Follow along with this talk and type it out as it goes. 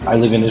I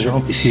live in Israel.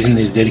 The season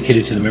is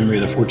dedicated to the memory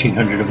of the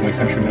 1,400 of my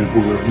countrymen who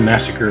were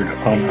massacred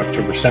on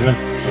October 7th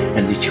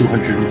and the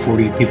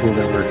 240 people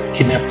that were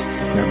kidnapped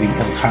and are being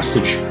held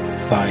hostage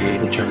by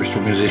the terrorist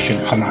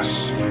organization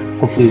Hamas.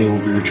 Hopefully they will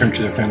be returned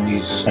to their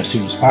families as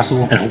soon as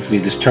possible, and hopefully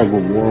this terrible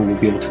war will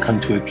be able to come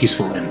to a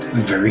peaceful end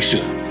very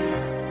soon.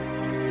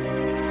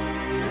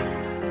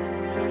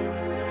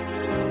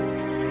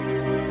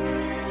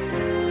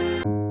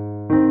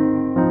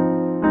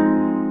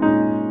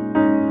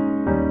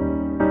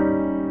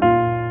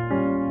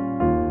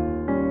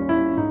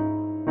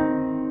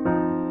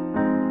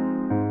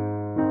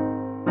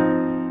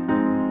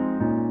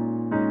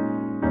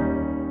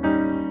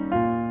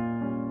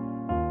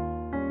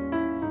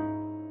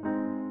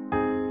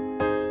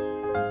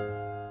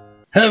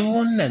 Hello,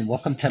 everyone, and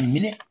welcome to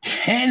minute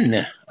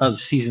 10 of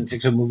season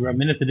 6 of MovieRob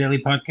Minute, the daily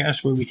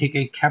podcast where we take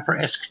a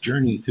Capra-esque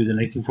journey through the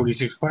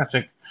 1946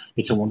 classic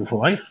It's a Wonderful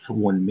Life,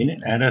 1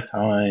 minute at a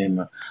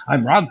time.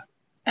 I'm Rob,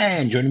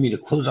 and joining me to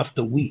close off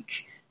the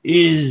week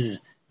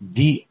is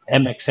the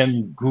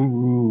MXM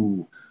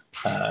guru,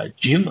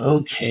 Jim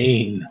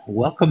O'Kane.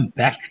 Welcome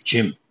back,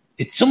 Jim.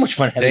 It's so much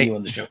fun having you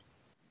on the show.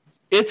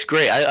 It's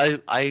great.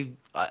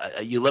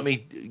 You let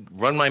me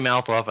run my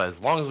mouth off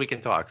as long as we can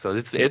talk, so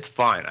it's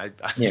fine.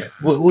 Yeah,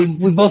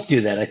 we both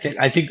do that. I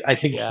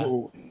think Yeah.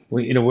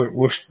 we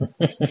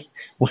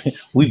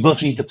we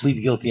both need to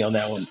plead guilty on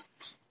that one.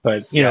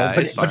 But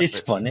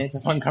it's fun. It's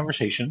a fun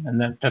conversation,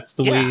 and that's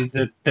the way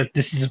that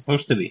this is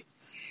supposed to be.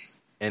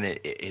 And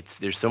it's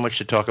there's so much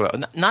to talk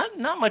about.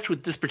 Not much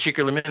with this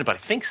particular minute, but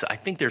I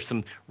think there's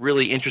some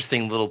really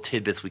interesting little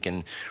tidbits we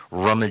can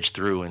rummage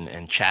through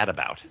and chat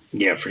about.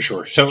 Yeah, for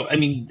sure. So, I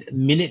mean,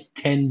 minute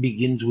 10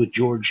 begins with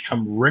George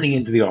come running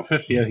into the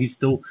office. Yeah, he's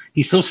still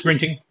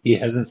sprinting. He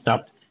hasn't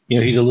stopped.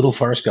 He's a little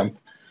Forrest Gump,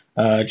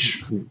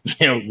 just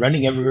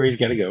running everywhere he's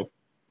got to go.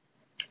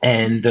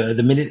 And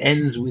the minute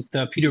ends with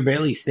Peter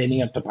Bailey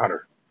standing up to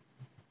Potter.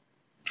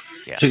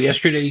 Yeah. So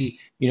yesterday,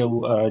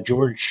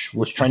 George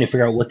was trying to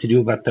figure out what to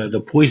do about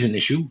the poison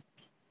issue.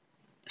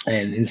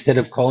 And instead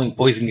of calling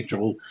poison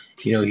control,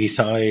 he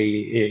saw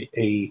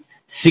a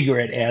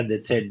cigarette ad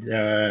that said,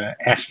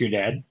 ask your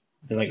dad.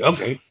 They're like,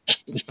 okay,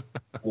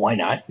 why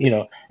not?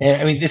 And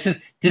I mean, this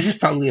is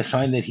probably a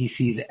sign that he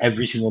sees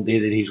every single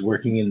day that he's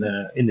working in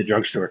the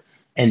drugstore.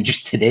 And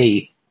just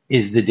today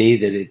is the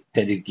day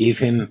that it gave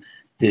him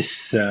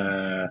this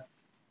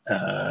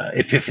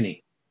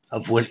epiphany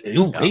of what,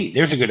 hey,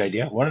 there's a good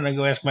idea. Why don't I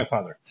go ask my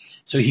father?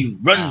 So he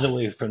runs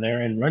away from there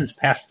and runs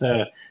past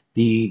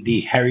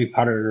the Harry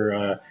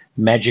Potter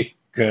magic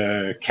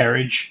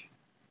carriage.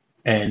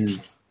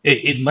 And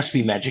it must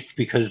be magic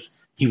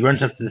because he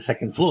runs up to the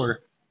second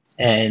floor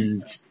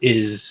and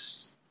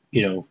is,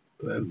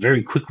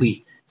 very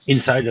quickly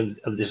inside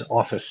of this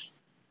office.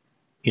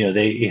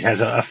 It has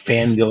a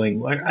fan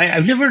going.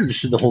 I've never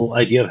understood the whole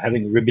idea of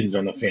having ribbons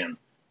on a fan.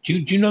 Do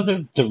you know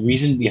the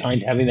reason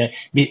behind having that,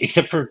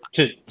 except for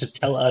to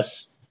tell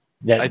us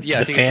that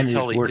the fan is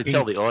working? To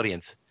tell the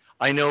audience.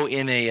 I know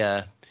in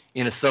a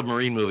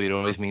submarine movie, it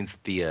always means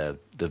the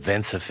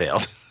vents have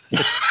failed.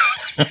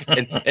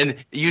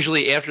 and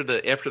usually after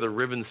the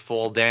ribbons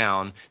fall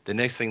down, the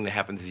next thing that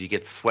happens is you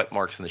get sweat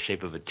marks in the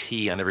shape of a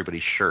T on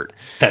everybody's shirt.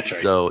 That's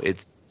right. So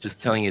it's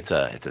just telling you it's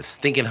a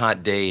stinking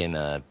hot day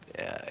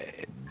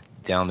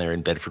down there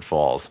in Bedford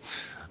Falls,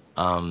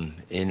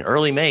 in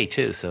early May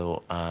too.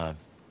 So.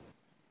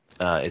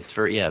 It's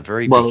very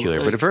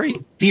peculiar, but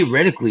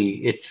theoretically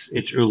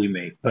it's early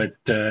May, but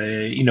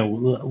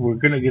we're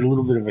gonna get a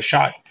little bit of a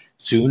shot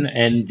soon,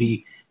 and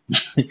the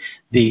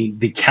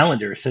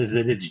calendar says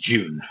that it's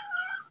June.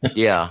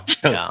 Yeah,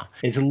 so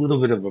it's a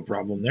little bit of a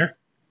problem there,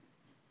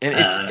 and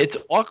it's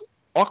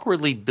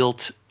awkwardly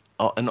built,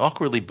 an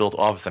awkwardly built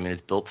office. I mean,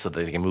 it's built so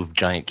that they can move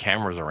giant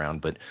cameras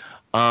around, but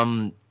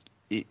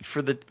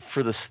for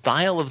the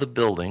style of the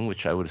building,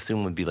 which I would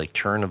assume would be like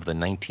turn of the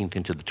 19th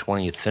into the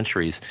 20th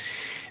centuries.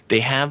 They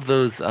have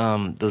those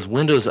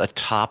windows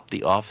atop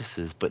the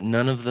offices, but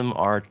none of them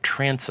are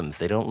transoms.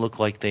 They don't look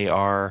like they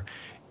are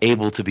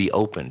able to be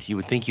opened. You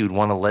would think you would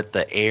want to let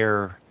the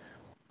air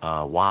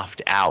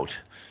waft out,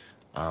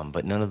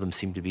 but none of them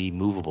seem to be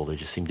movable. They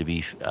just seem to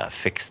be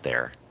fixed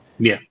there.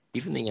 Yeah.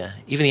 Even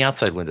the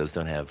outside windows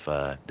don't have.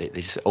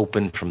 They just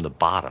open from the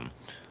bottom.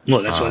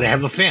 Well, that's why they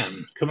have a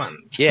fan. Come on.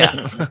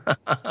 Yeah.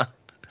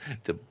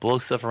 To blow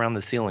stuff around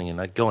the ceiling and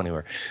not go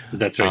anywhere.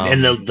 That's right.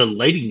 And the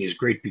lighting is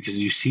great because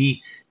you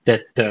see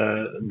that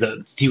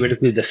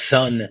theoretically the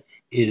sun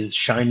is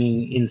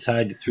shining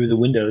inside through the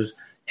windows,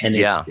 and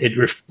it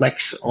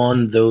reflects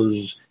on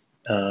those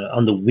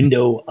on the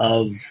window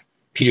of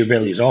Peter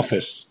Bailey's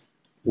office,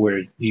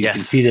 where you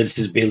can see that it's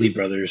his Bailey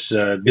Brothers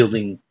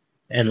building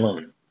and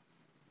loan.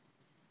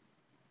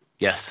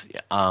 Yes,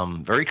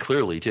 very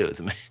clearly too.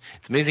 It's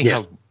amazing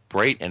how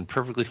bright and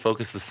perfectly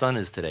focused the sun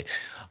is today.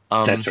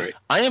 That's right.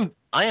 I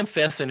am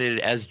fascinated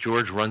as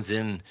George runs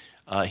in.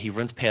 He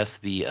runs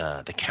past the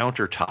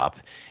countertop,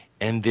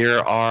 and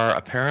there are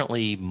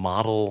apparently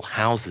model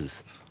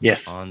houses.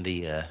 Yes. On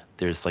the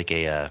there's like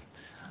I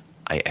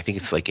think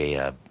it's like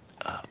a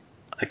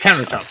a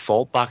countertop.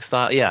 salt box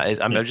style. Yeah,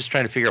 I'm just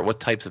trying to figure out what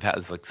types of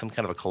houses, like some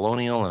kind of a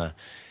colonial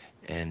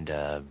and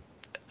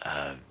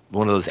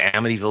one of those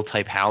Amityville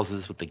type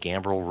houses with the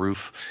gambrel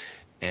roof,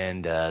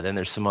 and then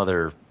there's some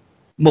other.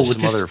 Well,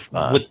 There's some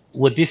other.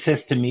 what this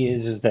says to me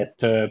is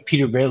that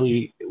Peter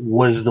Bailey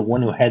was the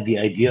one who had the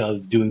idea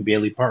of doing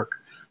Bailey Park.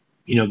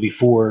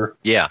 Before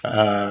Yeah.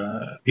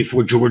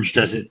 Before George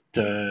does it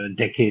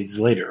decades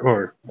later,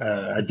 or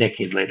a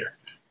decade later.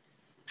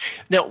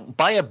 Now,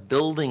 buy a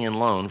building and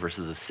loan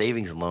versus a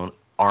savings and loan.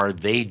 Are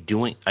they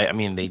doing? I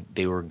mean,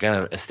 they were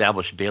going to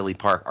establish Bailey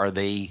Park. Are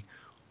they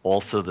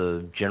also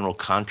the general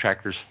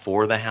contractors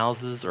for the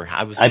houses, or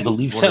I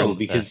believe so,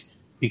 because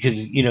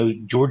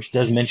George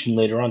does mention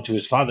later on to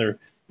his father,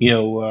 I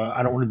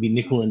don't want to be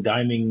nickel and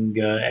diming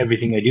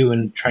everything I do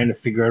and trying to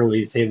figure out a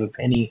way to save a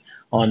penny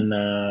on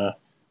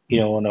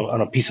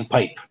on a piece of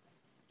pipe.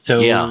 So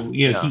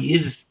he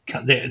is.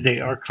 They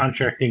are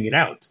contracting it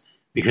out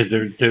because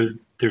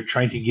they're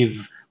trying to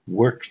give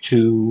work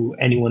to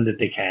anyone that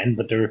they can,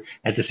 but they're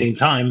at the same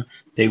time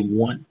they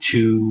want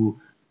to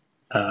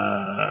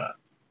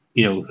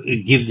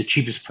give the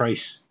cheapest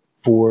price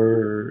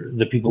for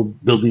the people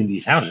building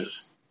these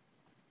houses.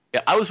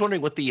 Yeah, I was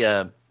wondering what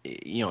the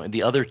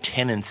the other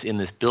tenants in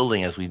this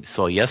building, as we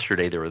saw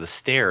yesterday, there were the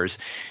stairs.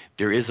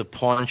 There is a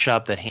pawn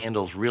shop that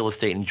handles real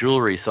estate and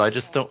jewelry. So I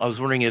was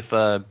wondering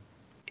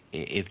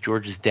if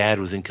George's dad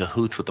was in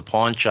cahoots with the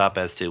pawn shop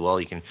as to, well,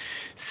 you can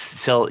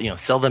sell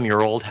them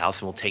your old house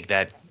and we'll take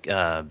that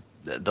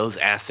those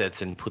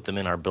assets and put them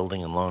in our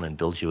building and loan and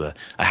build you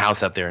a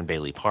house out there in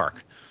Bailey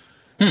Park.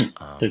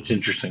 That's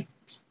interesting.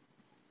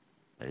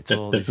 That's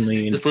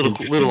definitely just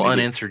little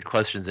unanswered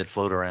questions that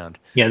float around.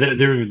 Yeah,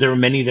 there are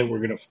many that we're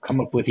going to come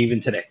up with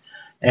even today.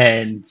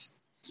 And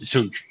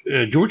so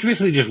George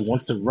basically just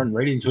wants to run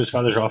right into his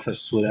father's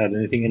office without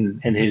anything,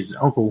 and his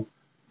uncle,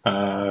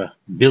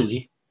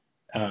 Billy,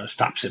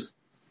 stops him.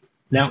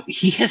 Now,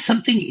 he has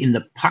something in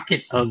the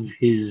pocket of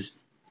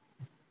his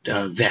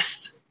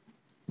vest,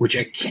 which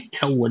I can't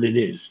tell what it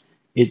is.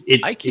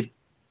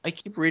 I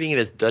keep reading it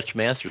as Dutch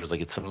Masters, like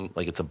it's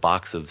a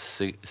box of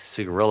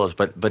cigarillos,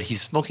 but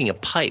he's smoking a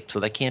pipe, so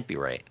that can't be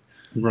right.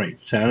 Right.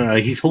 So I don't know.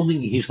 He's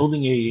holding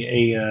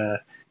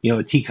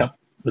a teacup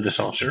with a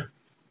saucer,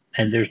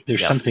 and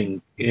there's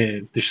something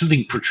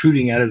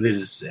protruding out of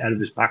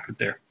his pocket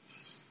there.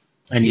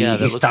 And that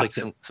looks like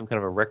some kind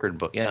of a record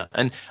book. Yeah,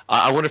 and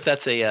I wonder if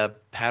that's a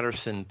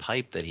Patterson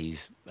pipe that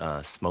he's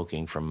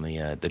smoking from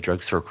the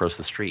drugstore across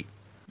the street.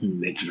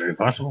 It's very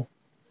possible.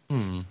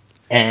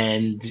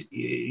 And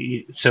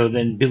so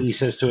then Billy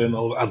says to him,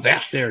 "Oh,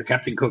 avast there,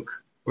 Captain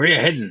Cook. Where are you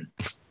heading?"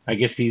 I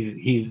guess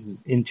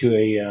he's into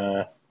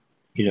a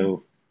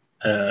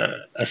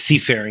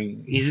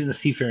seafaring. He's in a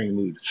seafaring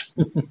mood.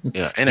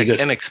 Yeah, and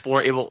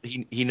explore.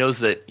 He knows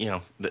that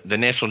the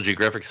National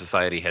Geographic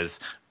Society has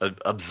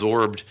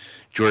absorbed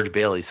George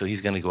Bailey, so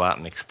he's going to go out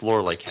and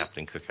explore like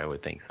Captain Cook, I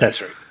would think.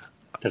 That's right.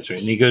 And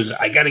he goes,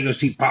 "I got to go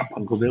see Pop,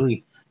 Uncle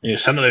Billy.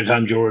 Some other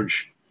time,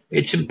 George.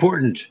 It's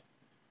important."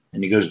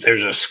 And he goes,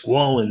 "There's a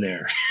squall in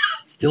there."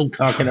 Still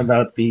talking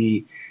about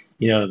the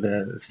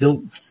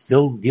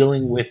still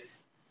dealing with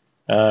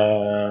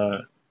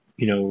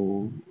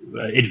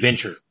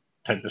adventure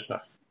type of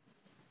stuff.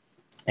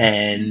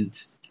 And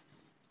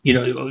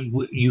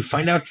you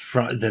find out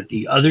that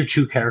the other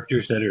two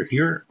characters that are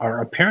here are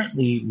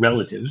apparently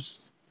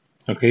relatives,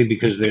 okay?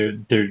 Because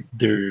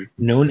they're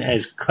known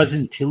as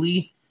Cousin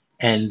Tilly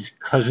and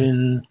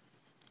Cousin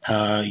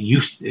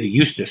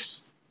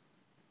Eustace.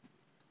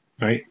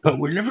 Right, but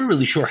we're never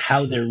really sure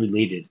how they're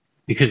related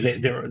because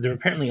they're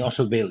apparently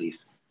also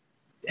Baileys,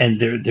 and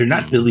they're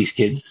not Billy's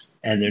kids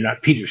and they're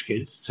not Peter's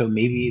kids. So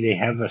maybe they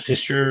have a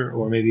sister,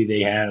 or maybe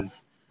they have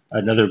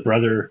another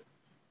brother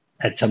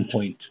at some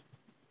point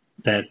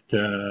that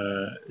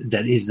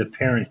is the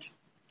parent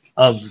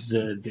of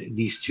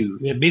these two.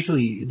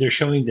 Basically, they're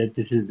showing that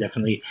this is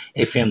definitely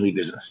a family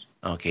business.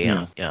 Okay,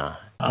 yeah.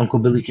 Uncle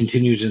Billy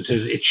continues and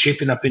says it's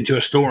shaping up into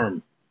a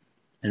storm,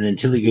 and then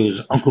Tilly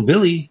goes, "Uncle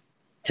Billy.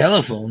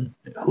 Telephone?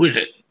 Who is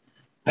it?"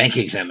 "Bank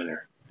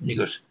examiner." And he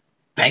goes,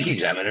 "Bank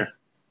examiner?"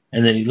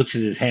 And then he looks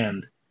at his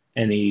hand,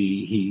 and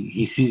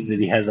he sees that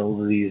he has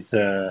all of these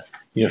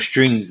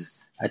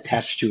strings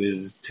attached to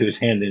his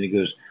hand, and he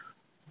goes,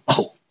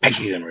 "Oh, bank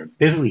examiner."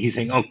 Basically, he's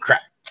saying, "Oh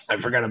crap, I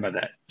forgot about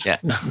that." Yeah.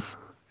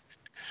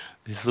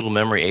 These little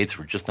memory aids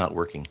were just not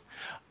working.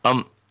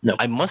 No.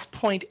 I must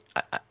point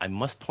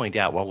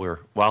out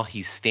while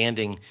he's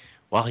standing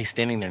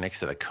there next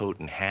to the coat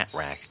and hat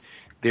rack,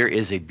 there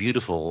is a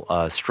beautiful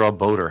straw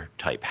boater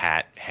type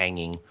hat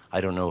hanging.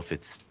 I don't know if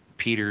it's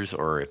Peter's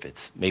or if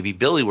it's maybe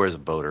Billy wears a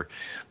boater,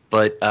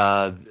 but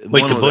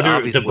wait,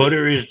 the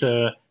boater is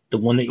the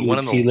one that you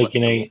would see like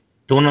the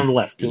one on the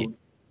left. The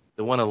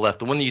one on the left,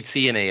 the one that you'd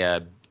see in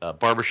a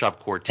barbershop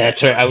quartet.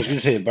 That's right. I was going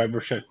to say a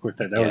barbershop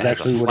quartet. That was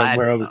actually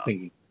where I was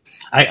thinking.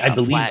 I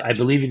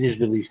believe it is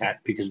Billy's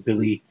hat because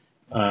Billy,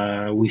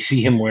 we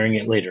see him wearing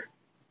it later.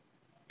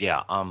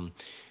 Yeah.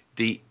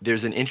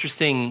 There's an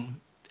interesting.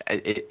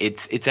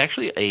 It's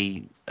actually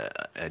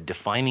a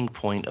defining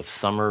point of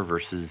summer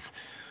versus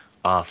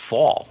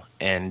fall,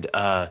 and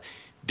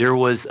there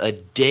was a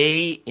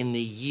day in the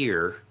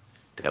year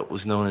that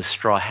was known as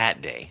Straw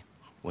Hat Day,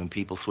 when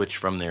people switched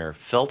from their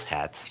felt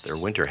hats,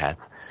 their winter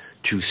hats,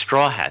 to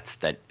straw hats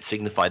that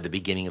signified the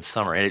beginning of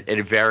summer. And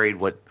it varied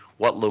what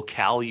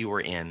locale you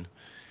were in,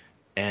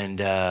 and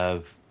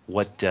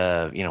what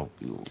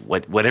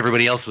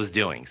everybody else was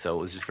doing. So it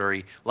was just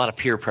a lot of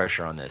peer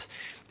pressure on this.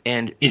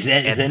 And is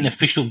that an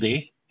official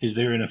day? Is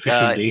there an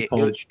official day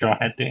called Straw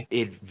Hat Day?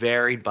 It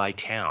varied by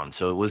town.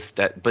 So it was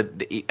that,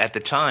 but at the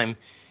time,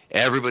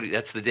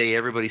 that's the day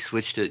everybody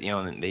switched to,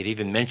 and they'd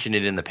even mentioned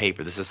it in the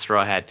paper. This is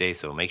Straw Hat Day,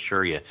 so make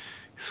sure you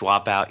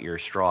swap out your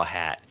straw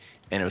hat.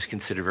 And it was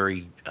considered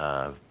very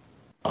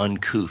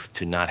uncouth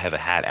to not have a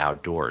hat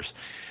outdoors.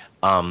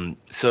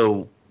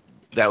 So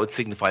that would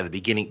signify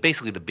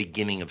basically the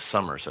beginning of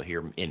summer. So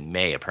here in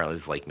May, apparently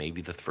it's like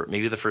maybe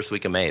the first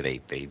week of May,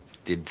 they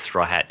did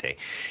Straw Hat Day.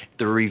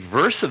 The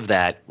reverse of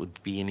that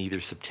would be in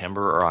either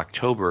September or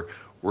October,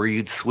 where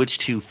you'd switch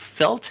to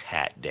Felt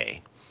Hat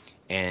Day,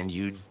 and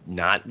you'd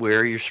not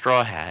wear your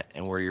straw hat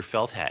and wear your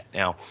felt hat.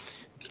 Now,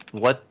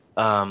 what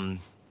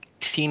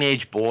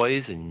teenage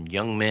boys and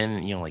young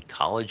men, like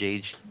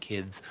college-age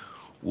kids,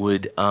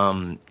 would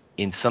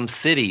in some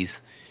cities,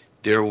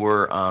 there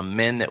were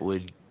men that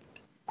would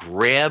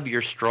grab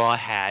your straw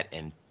hat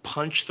and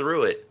punch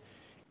through it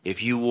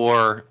if you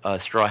wore a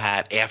straw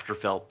hat after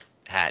Felt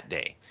Hat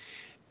Day.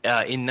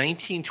 In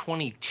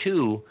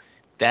 1922,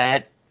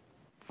 that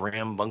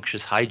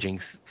rambunctious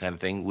hijinks kind of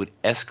thing would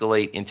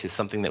escalate into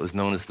something that was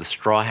known as the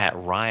Straw Hat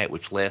Riot,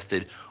 which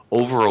lasted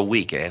over a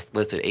week. It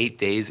lasted 8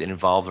 days. It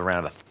involved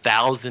around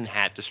 1,000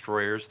 hat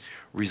destroyers,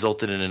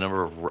 resulted in a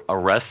number of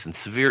arrests and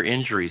severe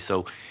injuries.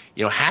 So,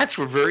 hats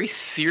were very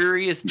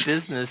serious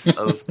business.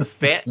 Of the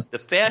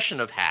fashion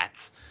of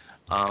hats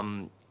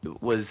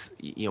was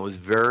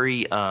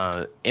very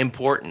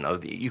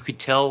important. You could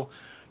tell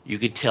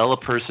a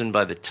person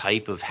by the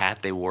type of hat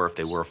they wore, if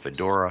they wore a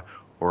fedora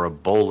or a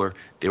bowler.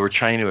 They were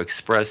trying to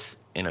express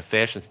in a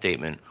fashion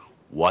statement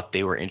what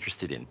they were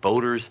interested in.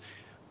 Boaters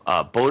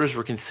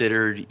were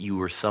considered, you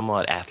were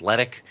somewhat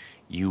athletic,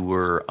 you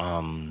were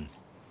kind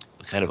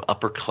of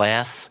upper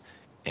class,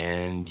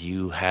 and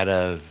you had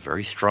a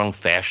very strong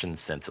fashion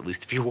sense, at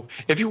least if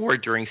you wore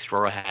it during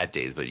Straw Hat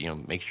Days. But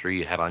make sure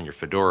you had on your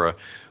fedora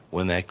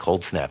when that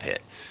cold snap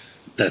hit.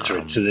 That's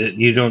right. So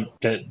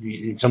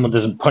that someone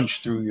doesn't punch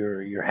through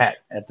your hat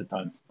at the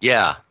time.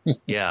 Yeah,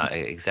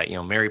 exactly.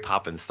 Mary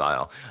Poppins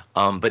style.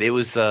 But it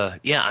was, I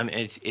mean,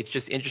 it's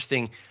just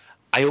interesting.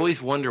 I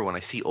always wonder when I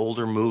see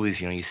older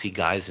movies. You see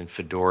guys in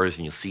fedoras,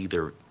 and you'll see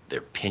they're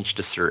pinched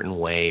a certain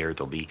way, or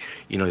they'll be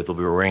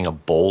wearing a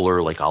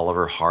bowler like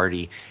Oliver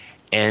Hardy,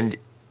 and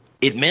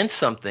it meant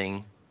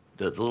something.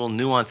 The little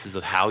nuances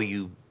of how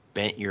you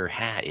bent your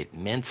hat, it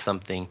meant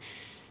something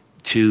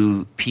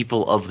to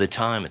people of the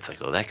time. It's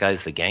like, oh, that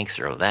guy's the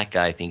gangster. Oh, that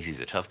guy thinks he's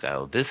a tough guy.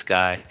 Oh, this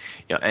guy,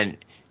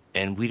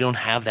 and we don't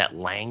have that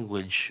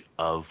language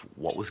of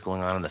what was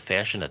going on in the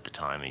fashion at the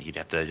time. And you'd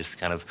have to just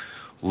kind of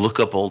look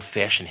up old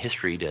fashioned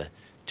history to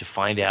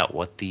find out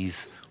what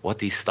these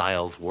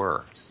styles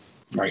were.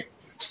 Right.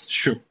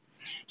 Sure.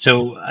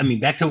 So, I mean,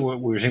 back to what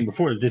we were saying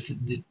before, this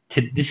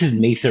is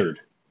May 3rd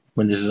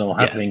when this is all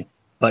happening, yes.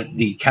 But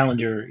the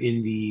calendar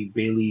in the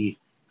Bailey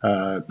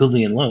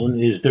building and loan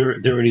is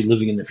they're already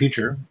living in the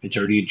future. It's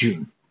already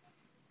June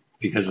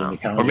because of the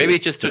calendar. Or maybe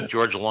it just took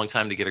George a long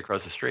time to get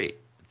across the street.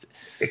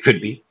 It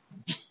could be.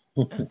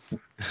 You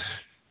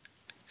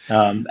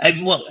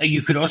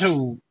could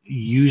also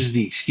use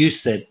the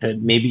excuse that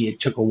maybe it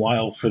took a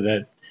while for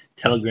that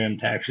telegram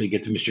to actually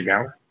get to Mr.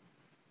 Gower.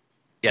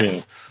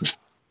 Yes.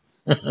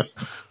 It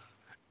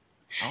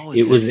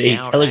was a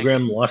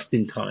telegram lost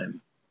in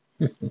time.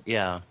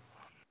 Yeah.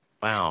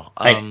 Wow.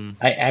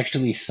 I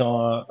actually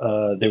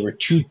saw there were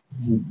two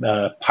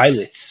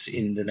pilots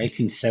in the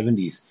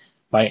 1970s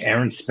by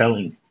Aaron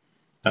Spelling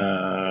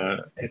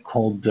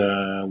called,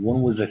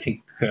 one was, I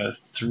think,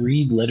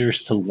 3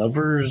 Letters to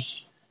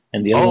Lovers,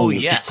 and the other one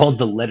was just called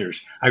The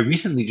Letters. I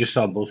recently just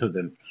saw both of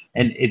them,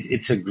 and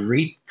it's a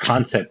great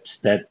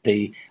concept that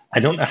I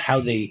don't know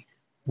how they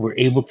were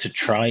able to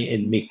try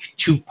and make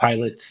 2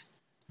 pilots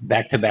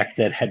back-to-back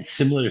that had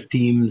similar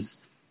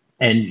themes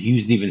and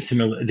used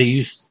they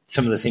used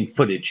some of the same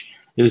footage.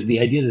 It was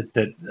the idea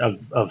that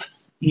of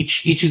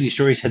each of these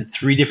stories had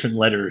 3 different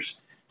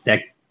letters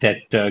that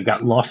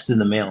got lost in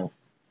the mail,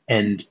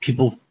 and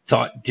people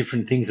thought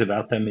different things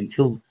about them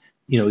until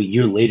a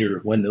year later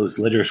when those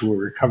letters were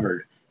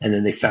recovered, and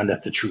then they found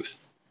out the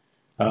truth.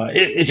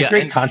 It's a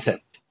great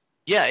concept.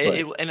 Yeah,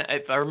 and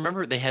if I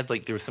remember, they had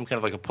there was some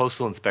kind of a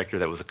postal inspector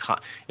that was it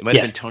might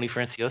have been Tony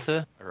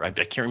Franciosa, or I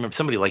can't remember,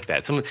 somebody like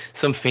that,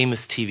 some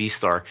famous TV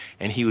star,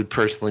 and he would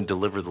personally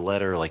deliver the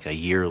letter a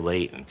year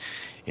late, and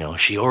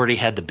she already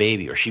had the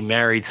baby, or she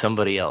married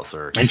somebody else,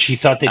 and she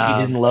thought that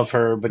he didn't love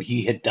her, but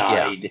he had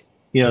died.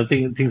 Yeah.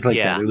 Things like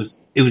that.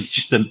 It was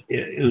just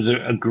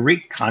a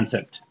great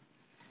concept.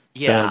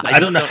 Yeah,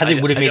 I don't know how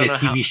they would have made a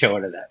TV show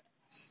out of that.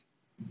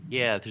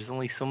 Yeah, there's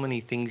only so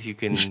many things you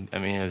can. I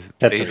mean, it's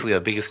That's right. basically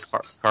the biggest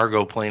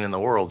cargo plane in the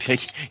world,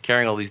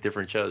 carrying all these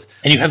different shows.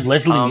 And you have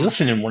Leslie Um,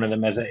 Nielsen in one of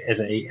them as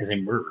a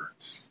murderer,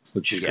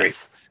 which is great.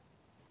 yes,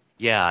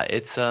 yeah,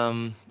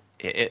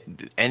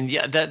 and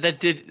yeah,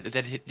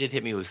 did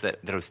hit me was that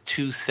it was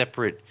two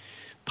separate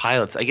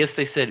pilots. I guess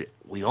they said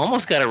we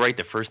almost got it right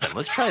the first time.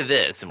 Let's try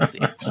this, and we'll see.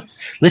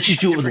 Let's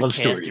just do it with Different love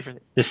cast, stories.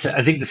 different.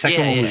 I think the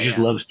second Yeah, one was yeah, just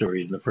yeah. love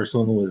stories, and the first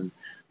one was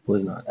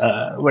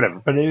not.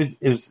 Whatever, but it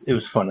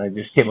was fun. I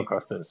just came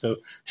across those. So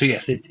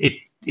yes,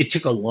 it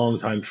took a long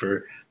time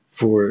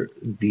for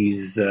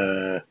these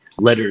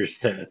letters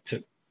to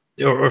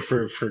or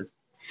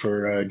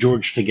for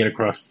George to get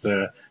across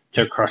to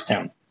across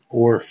town,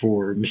 or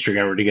for Mr.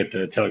 Gower to get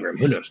the telegram.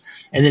 Who knows?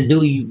 And then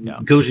Billy Yeah.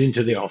 goes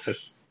into the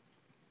office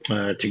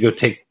to go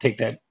take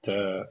that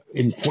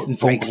important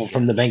phone Right. call Yeah.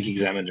 from the bank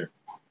examiner.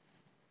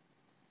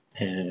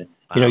 And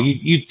Wow.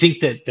 you'd think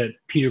that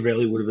Peter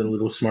Bailey would have been a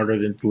little smarter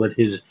than to let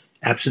his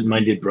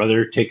absent-minded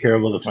brother take care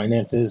of all the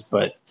finances,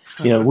 but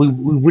we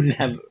wouldn't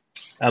have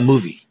a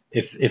movie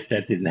if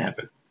that didn't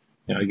happen.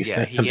 I guess Yeah,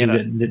 that's he had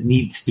something a that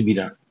needs to be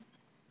done.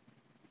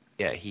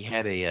 yeah he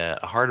had a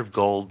heart of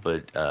gold,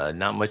 but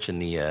not much in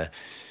the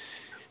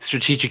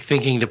strategic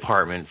thinking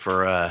department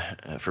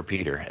for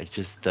Peter. It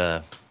just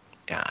yeah,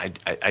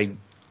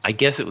 I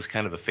guess it was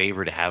kind of a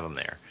favor to have him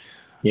there.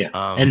 Yeah,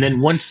 and then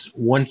once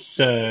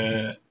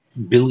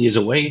Billy is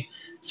away,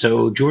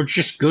 so George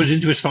just goes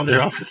into his father's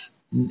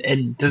office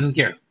and doesn't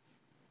care.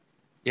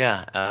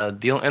 Yeah,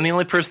 the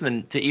only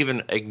person to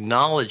even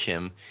acknowledge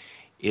him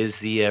is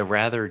the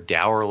rather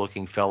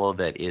dour-looking fellow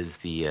that is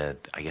the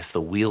I guess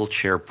the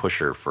wheelchair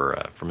pusher for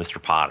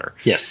Mr. Potter.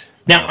 Yes.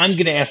 Now I'm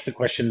going to ask the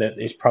question that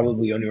is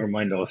probably on your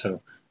mind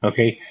also.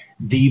 Okay,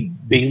 the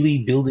Bailey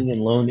Building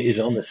and Loan is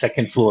on the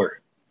second floor.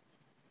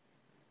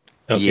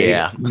 Okay,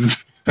 Yeah,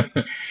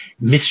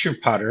 Mr.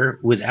 Potter,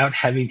 without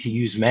having to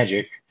use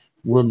magic,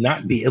 will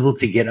not be able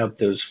to get up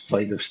those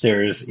flight of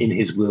stairs in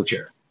his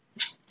wheelchair.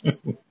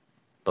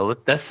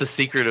 but that's the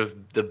secret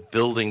of the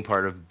building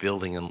part of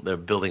building and the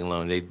building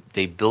alone.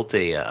 They built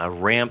a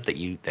ramp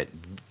that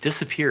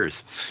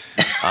disappears.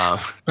 Uh,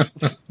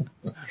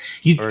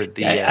 or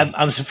the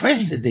I'm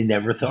surprised that they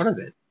never thought of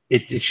it.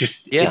 It's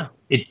just yeah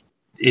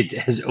it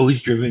has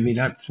always driven me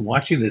nuts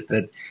watching this.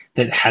 That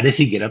how does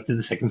he get up to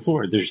the second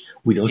floor?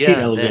 We don't see an yeah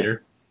that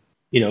elevator,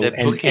 that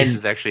bookcase and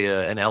is actually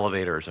an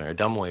elevator or something, a there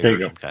dumbwaiter you or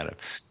go. some kind of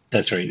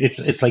That's right.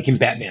 It's like in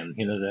Batman,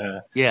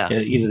 yeah the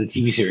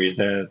TV series.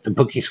 The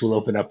bookcase will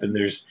open up and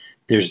there's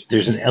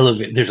an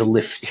elevator, there's a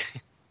lift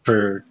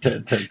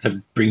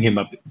to bring him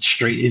up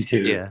straight into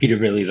yeah. Peter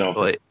Bailey's Well,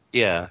 office.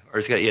 yeah, or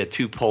it's got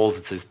two poles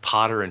that says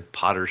Potter and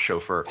Potter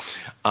chauffeur.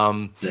 I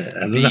don't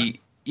know. The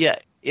yeah,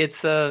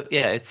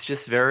 it's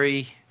just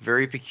very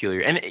very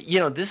peculiar. And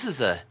this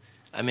is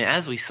I mean,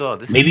 as we saw,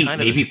 this is kind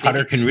of a Maybe Potter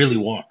stinky. can really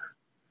walk.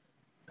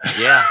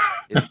 Yeah,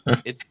 it's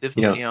You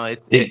difficult. know,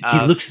 It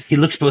he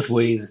looks both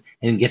ways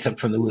and gets up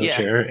from the yeah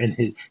wheelchair,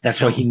 and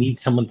that's why no he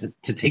needs someone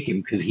to take him,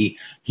 because he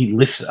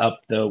lifts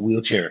up the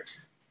wheelchair.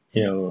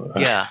 You know,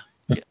 yeah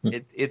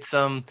it's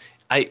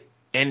I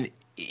and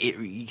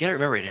you gotta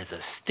remember it's a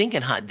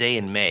stinking hot day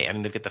in May. I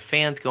mean, they've got the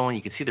fans going.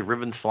 You can see the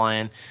ribbons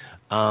flying.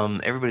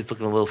 Everybody's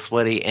looking a little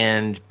sweaty,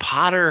 and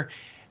Potter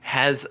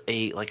has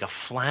a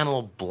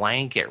flannel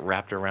blanket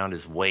wrapped around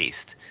his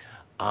waist.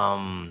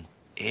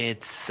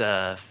 It's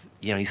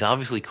he's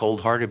obviously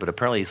cold-hearted, but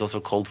apparently he's also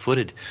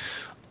cold-footed.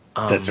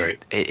 that's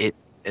right.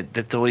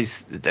 That's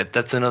always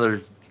that's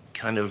another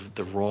kind of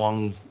the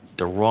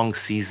wrong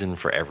season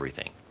for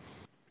everything.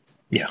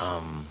 Yes.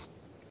 Um,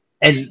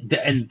 And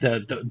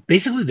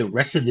basically the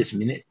rest of this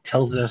minute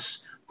tells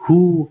us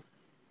who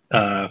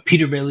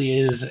Peter Bailey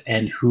is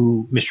and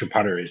who Mr.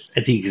 Potter is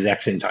at the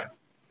exact same time.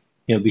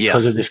 yeah,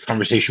 Because of this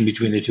conversation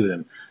between the two of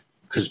them.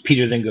 Because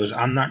Peter then goes,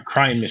 "I'm not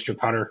crying, Mr.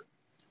 Potter."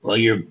 "Well,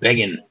 you're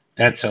begging.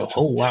 That's a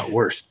whole lot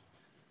worse.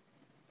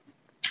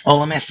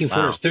 All I'm asking for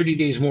is wow, 30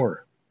 days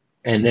more."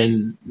 And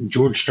then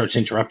George starts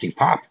interrupting.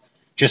 "Pop,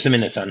 just a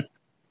minute, son.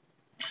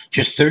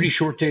 Just 30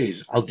 short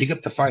days. I'll dig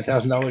up the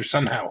 $5,000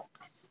 somehow."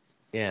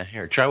 yeah.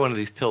 Here, try one of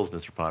these pills,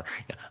 Mr. Potter.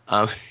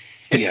 Yeah.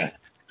 It's Yeah.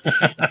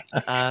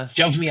 uh,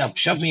 Shove me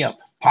up,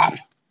 Pop.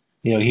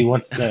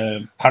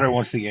 Potter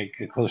wants to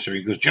get closer.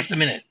 He goes, "Just a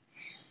minute.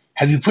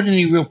 Have you put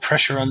any real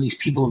pressure on these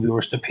people of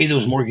yours to pay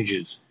those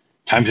mortgages?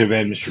 Times are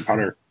bad, Mr.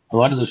 Potter. A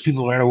lot of those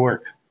people are out of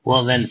work."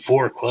 "Well, then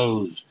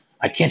foreclose."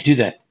 "I can't do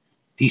that.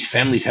 These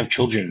families have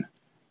children."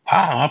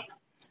 "Pop,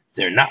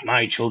 they're not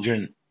my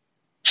children."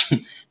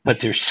 "But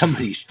they're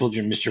somebody's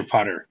children, Mr.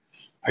 Potter.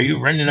 Are you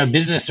running a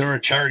business or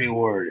a charity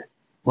ward?"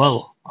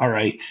 "Well, all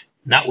right.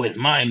 Not with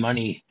my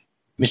money."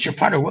 "Mr.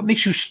 Potter, what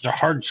makes you such a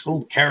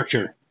hard-skulled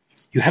character?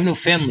 You have no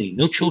family,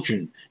 no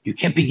children. You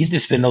can't begin to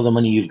spend all the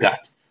money you've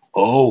got."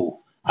 "Oh,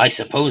 I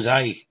suppose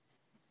I—"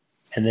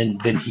 And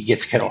then he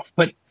gets cut off.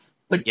 But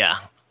yeah,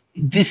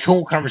 this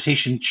whole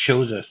conversation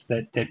shows us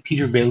that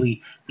Peter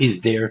Bailey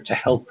is there to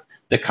help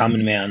the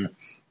common man,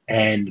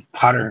 and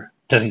Potter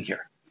doesn't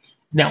care.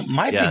 Now,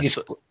 my yeah. So, biggest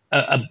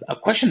a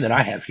question that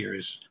I have here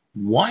is,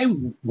 why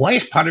why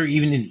is Potter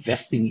even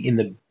investing in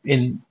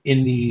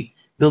the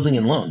building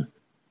and loan?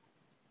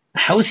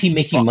 How is he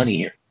making Well, money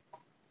here?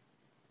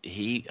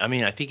 I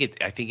mean, I think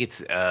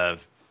it's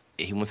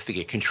he wants to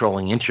get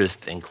controlling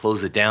interest and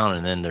close it down,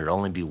 and then there'd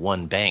only be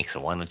one bank.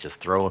 So why not just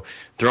throw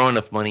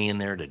enough money in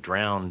there to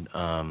drown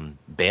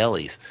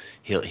Bailey's?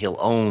 He'll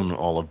own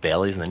all of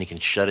Bailey's, and then he can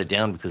shut it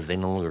down because they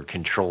no longer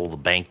control the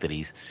bank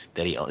the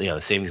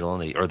savings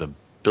loan or the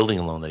building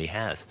loan that he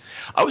has.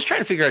 I was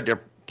trying to figure out,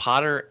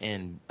 Potter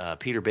and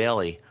Peter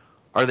Bailey,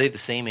 are they the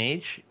same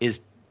age? Is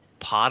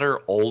Potter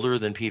older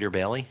than Peter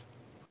Bailey?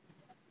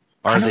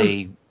 I Are don't.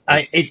 they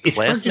like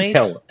It's hard to classmates?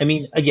 tell. I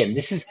mean, again,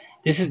 this is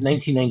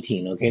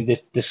 1919. Okay,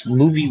 this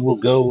movie will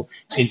go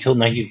until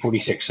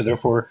 1946. So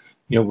therefore,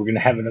 we're going to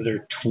have another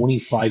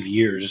 25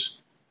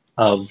 years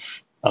of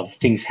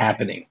things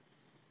happening.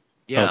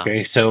 Yeah,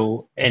 Okay,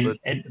 so but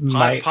and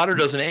my Potter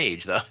doesn't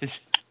age though.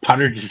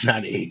 Potter does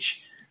not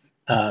age.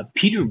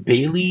 Peter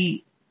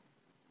Bailey.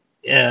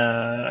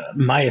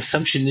 My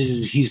assumption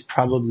is he's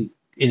probably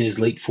in his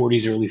late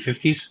 40s, early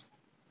 50s.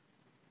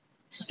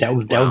 That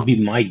would Wow. be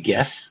my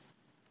guess.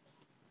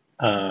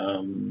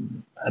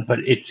 But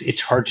it's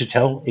hard to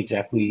tell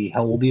exactly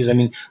how old he is. I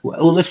mean,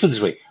 well, let's put it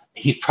this way: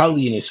 he's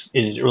probably in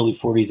his early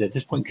 40s at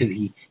this point because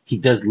he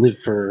does live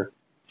for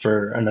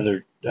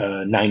another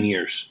 9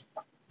 years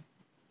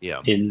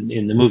Yeah.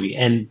 in the movie.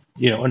 And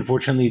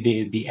unfortunately,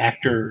 the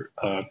actor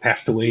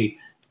passed away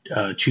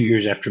 2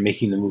 years after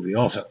making the movie.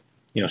 Also,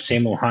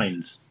 Samuel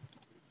Hines.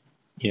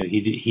 He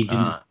didn't.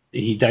 Uh,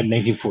 He died in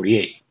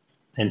 1948,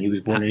 and he was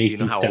born in do you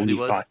know how old he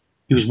was? 1875.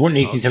 He was born in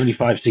Oh, okay.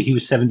 1875, so he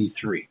was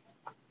 73.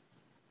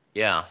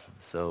 Yeah.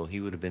 So he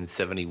would have been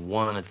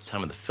 71 at the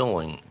time of the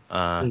filming.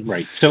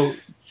 Right. So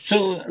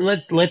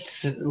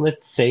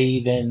let's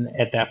say then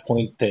at that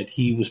point that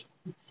he was.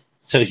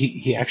 So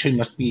he actually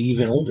must be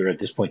even older at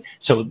this point.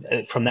 So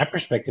from that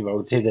perspective, I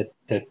would say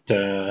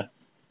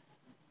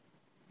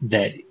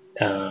that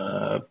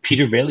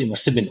Peter Bailey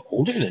must have been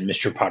older than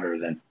Mr. Potter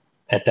then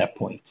at that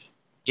point.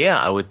 Yeah,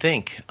 I would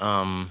think.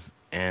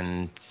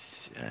 And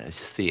it's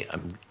just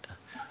I'm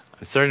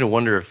starting to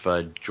wonder if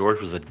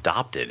George was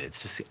adopted.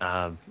 It's just,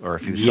 or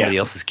if he was Yeah. somebody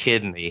else's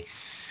kid and they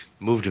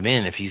moved him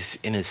in. If he's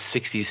in his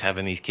 60s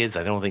having these kids,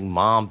 I don't think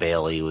Mom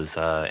Bailey was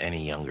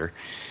any younger.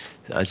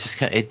 It's just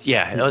kind of,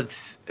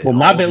 it's Well,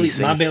 Ma all of Bailey, these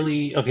Ma things.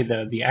 Bailey. Okay,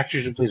 the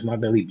actress who plays Ma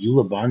Bailey,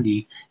 Beulah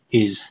Bondi,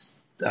 is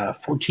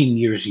 14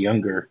 years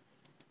younger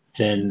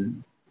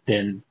than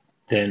than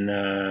than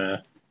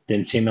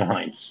than Samuel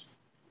Hines.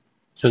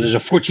 So there's a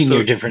 14-year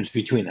So difference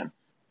between them.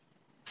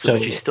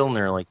 but she's So still in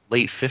their like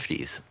late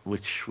 50s,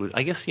 which would,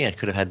 I guess, yeah,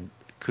 could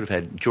have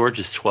had George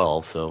is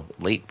 12, so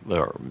late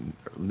or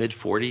mid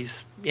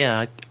 40s.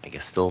 Yeah, I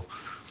guess still.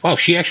 wow,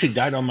 she actually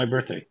died on my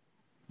birthday,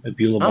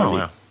 Beulah Oh Bondi,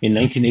 wow, in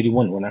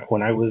 1981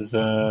 when I was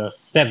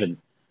 7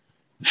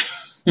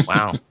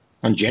 wow.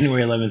 on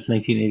January 11th,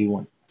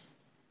 1981.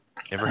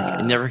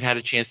 Uh, Never had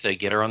a chance to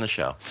get her on the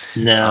show.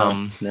 no,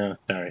 Um, no,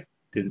 sorry,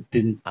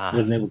 didn't uh,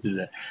 wasn't able to do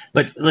that.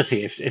 But let's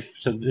see if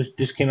so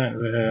this came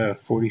out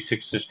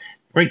 46.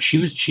 Right,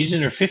 she's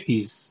in her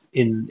 50s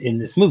in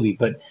this movie,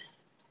 but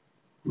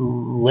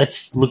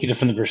let's look at it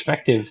from the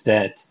perspective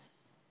that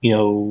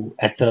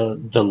at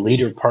the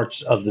later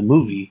parts of the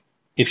movie,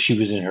 if she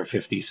was in her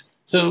 50s,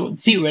 so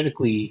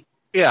theoretically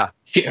yeah,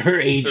 her her,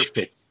 age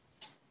fits.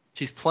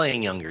 she's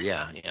playing younger.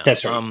 Yeah, yeah.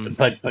 That's right.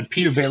 But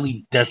Peter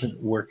Bailey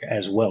doesn't work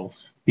as well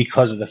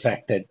because of the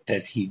fact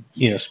that he,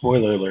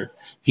 spoiler alert,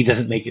 he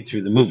doesn't make it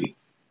through the movie.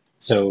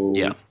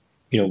 Yeah. So,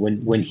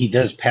 when he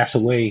does pass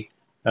away,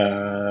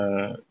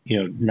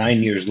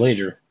 9 years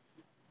later.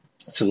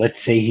 So let's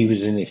say he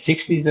was in his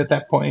 60s at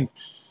that point,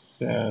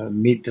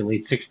 mid to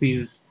late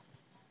 60s.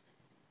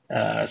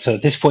 So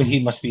at this point, he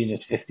must be in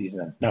his 50s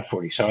then, not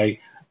 40. So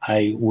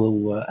I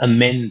will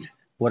amend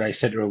what I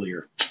said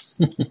earlier.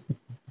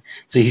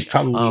 So he's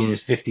probably in Um,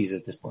 his 50s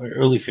at this point,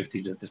 early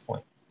 50s at this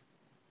point.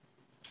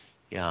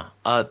 Yeah.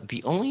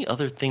 The only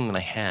other thing that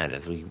I had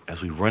as we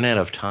run out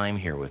of time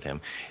here with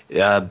him,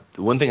 the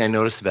one thing I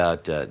noticed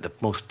about the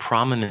most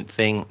prominent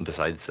thing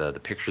besides the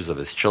pictures of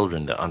his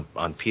children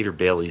on Peter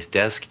Bailey's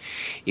desk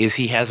is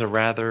he has a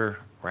rather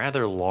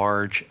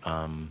large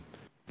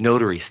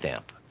notary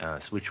stamp,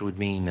 which would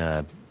mean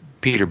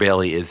Peter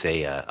Bailey is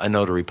a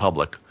notary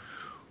public.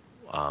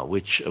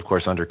 Which, of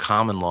course, under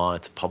common law,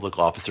 it's a public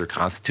officer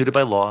constituted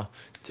by law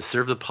to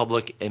serve the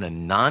public in a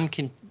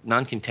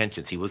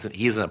non-contentious. He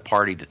isn't a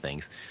party to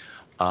things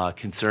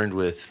concerned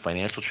with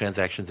financial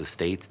transactions,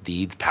 estates,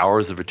 deeds,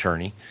 powers of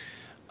attorney.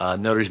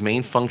 Notary's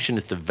main function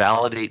is to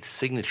validate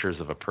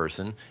signatures of a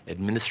person,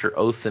 administer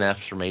oaths and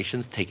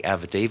affirmations, take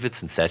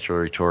affidavits and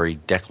statutory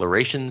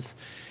declarations,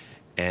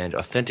 and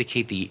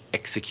authenticate the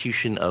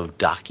execution of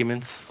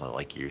documents. So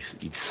like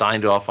you've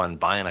signed off on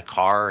buying a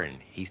car, and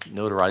he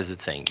notarizes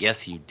it saying,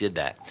 yes, you did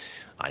that.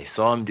 I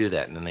saw him do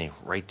that, and then they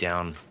write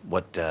down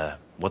what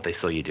they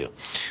saw you do.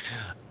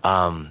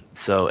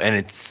 So, and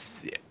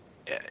it's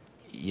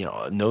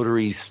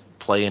notaries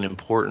play an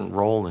important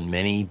role in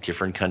many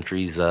different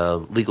countries'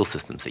 legal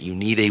systems. That you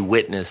need a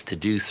witness to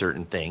do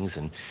certain things,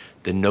 and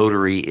the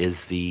notary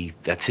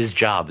that's his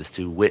job, is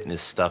to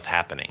witness stuff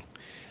happening.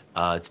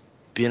 It's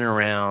been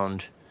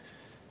around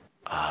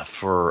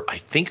for, I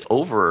think,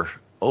 over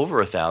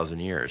 1,000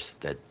 years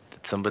that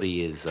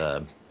somebody is.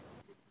 I'm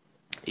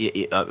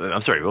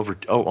sorry,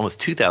 almost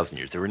 2,000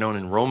 years. They were known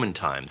in Roman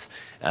times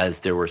as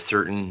there were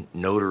certain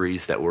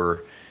notaries that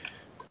were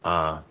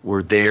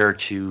there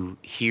to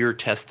hear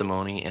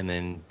testimony and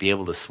then be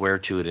able to swear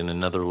to it in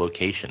another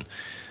location.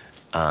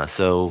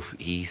 So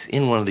he's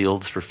in one of the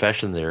oldest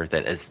professions there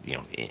that is,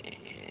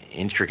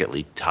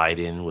 intricately tied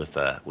in with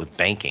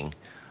banking.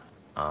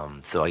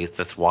 So I guess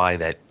that's why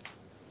that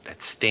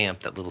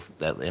stamp,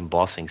 that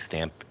embossing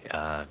stamp,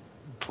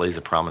 plays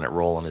a prominent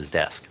role on his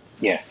desk.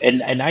 Yeah,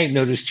 and I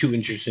noticed two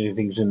interesting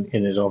things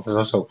in his office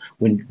also.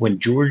 When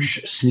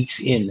George sneaks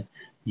in,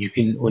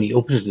 when he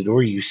opens the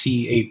door, you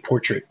see a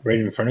portrait right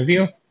in front of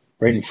you,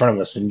 right in front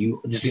of us,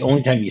 and just the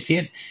only time you see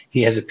it,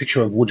 he has a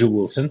picture of Woodrow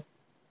Wilson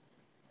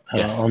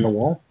Yes. on the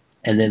wall,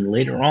 and then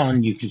later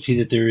on you can see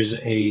that there is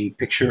a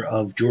picture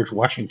of George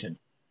Washington.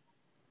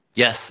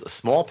 Yes, a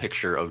small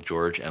picture of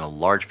George and a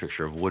large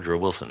picture of Woodrow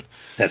Wilson.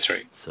 That's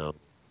right. So.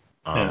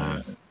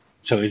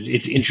 So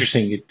it's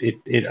interesting.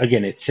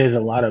 It says a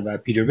lot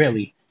about Peter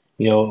Bailey,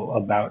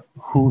 about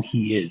who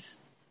he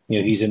is.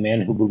 He's a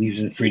man who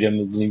believes in freedom,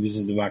 who believes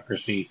in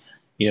democracy,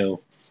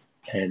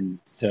 and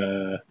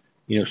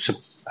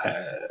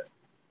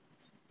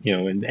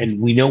and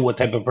we know what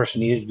type of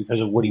person he is because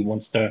of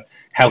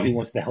how he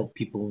wants to help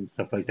people and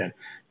stuff like that.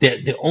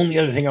 The only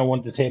other thing I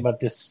want to say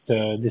about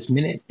this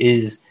minute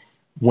is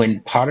when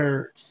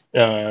Potter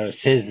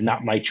says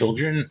 "not my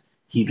children,"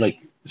 he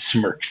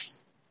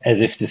smirks, as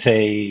if to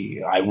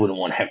say, I wouldn't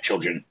want to have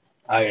children.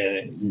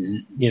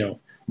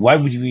 Why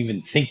would you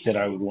even think that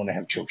I would want to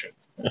have children?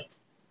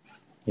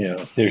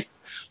 He's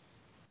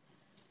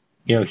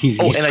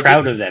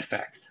proud of that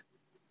fact.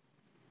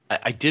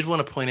 I did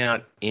want to point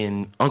out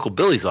in Uncle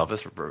Billy's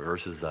office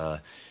versus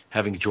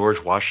having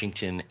George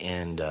Washington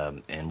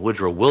and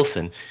Woodrow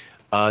Wilson.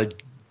 Is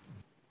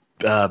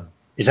that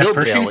Bill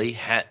Pershing? Bailey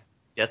had.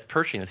 That's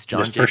Pershing. That's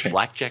John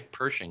Blackjack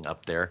Pershing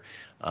up there,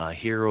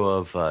 hero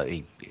of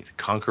a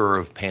conqueror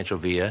of Pancho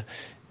Villa,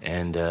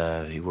 and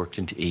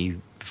he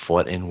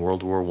fought in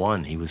World War I.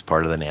 He was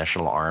part of the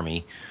National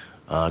Army,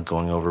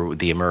 going over with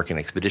the American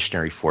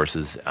Expeditionary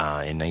Forces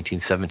in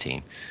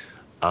 1917.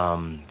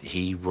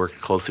 He worked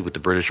closely with the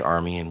British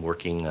Army and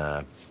working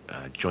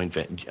joint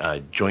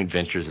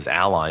ventures as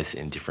allies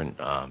in different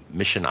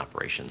mission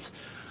operations.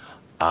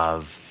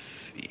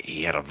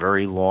 He had a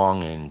very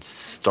long and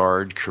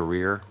starred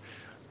career.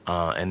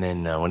 And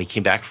then when he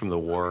came back from the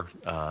war,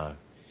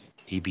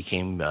 he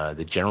became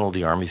the general of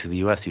the armies of the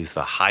U.S. He was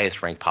the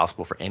highest rank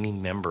possible for any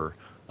member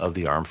of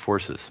the armed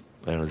forces,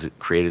 and it was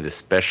created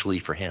especially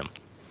for him.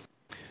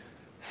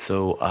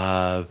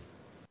 So,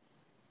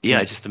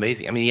 just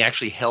amazing. I mean, he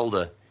actually held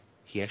a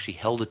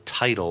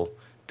title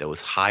that was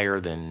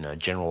higher than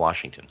General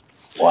Washington.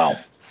 Wow.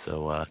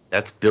 So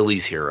that's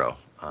Billy's hero.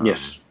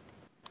 Yes.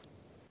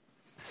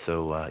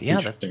 So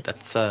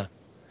that's.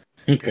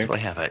 Okay. That's what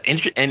I have.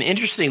 An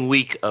interesting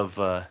week of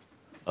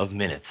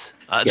minutes.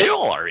 They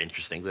all are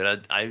interesting,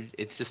 but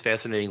it's just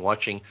fascinating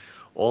watching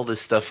all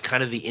this stuff,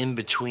 kind of the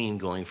in-between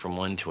going from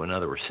one to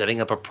another. We're setting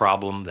up a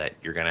problem that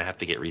you're going to have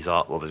to get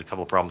resolved. Well, there's a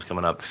couple of problems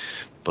coming up,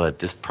 but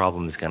this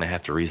problem is going to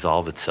have to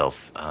resolve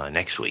itself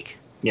next week.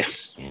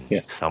 Yes.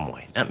 In some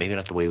way. Maybe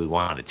not the way we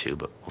wanted it to,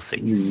 but we'll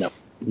see. No,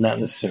 not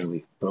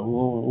necessarily, but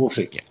we'll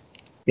see. Yeah.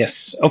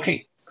 Yes.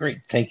 Okay.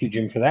 Great. Thank you,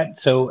 Jim, for that.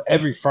 So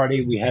every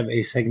Friday we have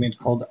a segment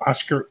called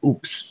Oscar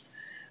Oops.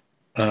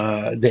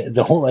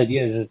 The whole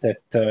idea is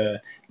that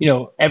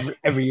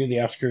every year the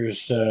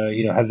Oscars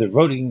have their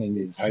voting and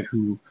they decide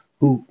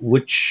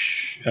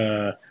which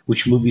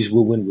movies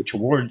will win which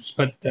awards.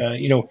 But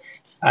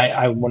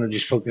I want to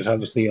just focus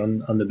obviously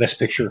on the Best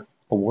Picture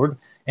award,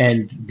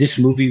 and this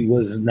movie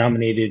was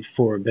nominated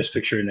for Best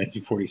Picture in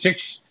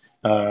 1946,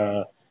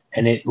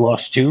 and it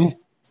lost to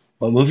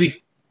what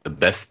movie? The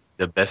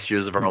Best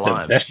Years of Our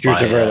Lives. Best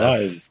Years of Our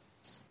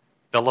Lives.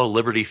 Fellow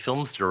Liberty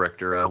Films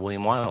director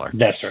William Wyler.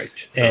 That's right.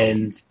 So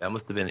and that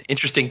must have been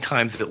interesting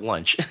times at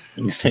lunch.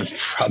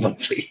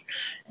 Probably.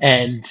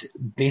 And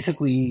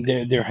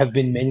basically, there have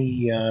been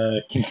many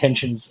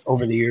contentions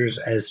over the years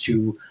as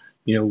to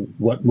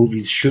what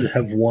movies should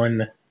have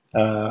won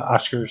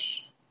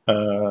Oscars.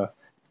 I'm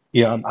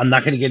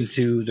not going to get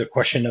into the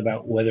question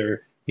about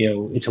whether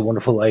It's a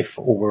Wonderful Life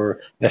or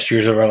Best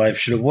Years of Our Lives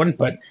should have won,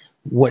 but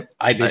what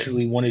I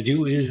basically want to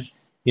do is,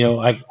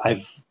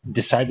 I've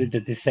decided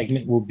that this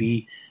segment will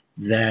be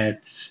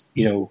that,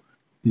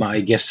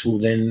 my guests will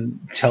then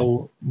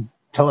tell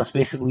us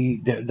basically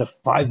the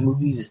 5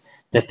 movies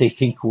that they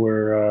think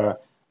were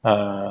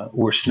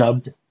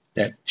snubbed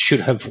that should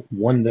have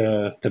won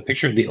the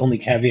picture. The only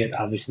caveat,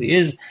 obviously,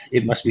 is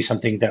it must be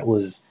something that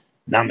was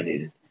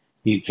nominated.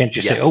 You can't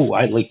just say, "Oh,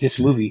 I like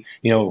this movie."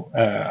 We all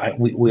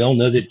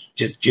know that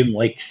Jim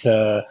likes,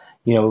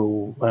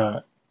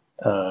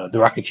 The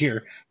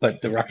Rocketeer,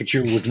 but The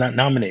Rocketeer was not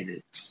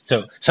nominated.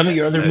 So some of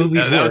your other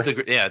movies that were. was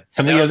the yeah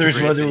Some of that the was the others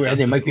were greatest other, and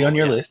they Injustice might be on role.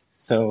 your Yeah. list.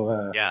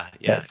 So Yeah.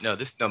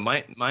 that No,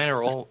 mine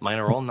are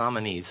all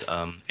nominees.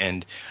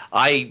 And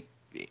I,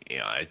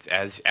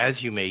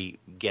 as you may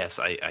guess,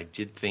 I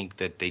did think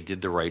that they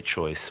did the right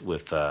choice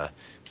with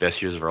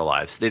Best Years of Our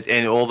Lives.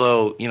 And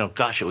although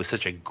gosh, it was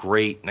such a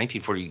great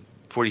 1940,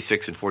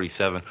 46 and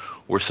 47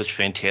 were such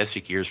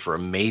fantastic years for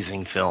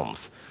amazing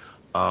films.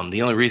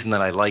 The only reason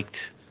that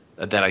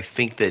I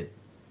think that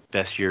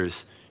Best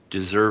Years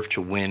deserved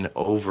to win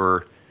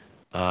over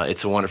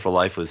It's a Wonderful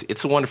Life was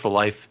It's a Wonderful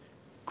Life,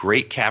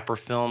 great capper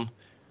film,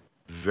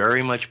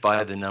 very much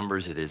by the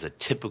numbers. It is a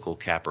typical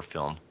capper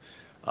film.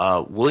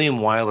 William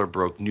Wyler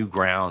broke new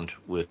ground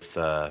with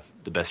The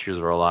Best Years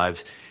of Our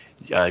Lives,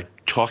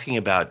 talking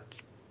about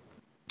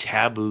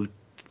taboo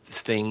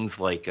things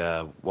like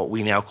what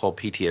we now call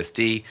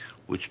PTSD,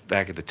 which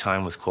back at the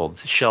time was called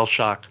shell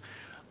shock,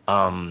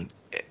 um,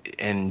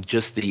 and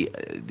just the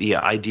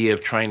idea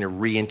of trying to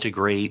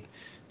reintegrate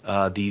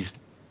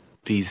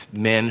these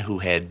men who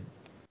had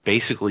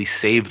basically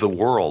saved the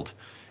world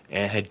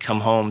and had come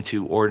home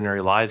to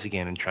ordinary lives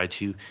again and tried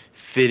to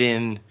fit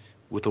in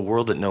with a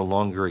world that no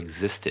longer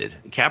existed.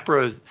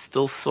 Capra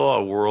still saw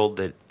a world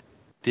that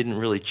didn't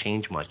really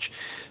change much,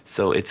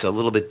 so it's a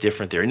little bit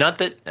different there. Not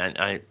that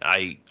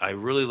I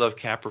really love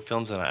Capra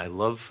films and I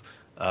love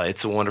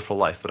It's a Wonderful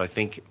Life, but I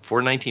think for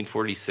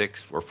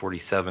 1946 or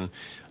 47,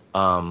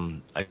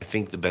 I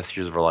think The Best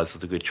Years of Our Lives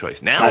was a good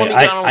choice. Now let me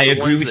get on I with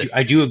the agree ones with that you.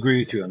 I do agree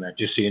with you on that.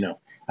 Just so you know,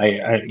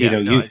 yeah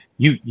no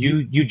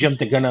you jumped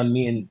the gun on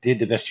me and did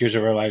The Best Years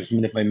of Our Lives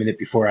minute by minute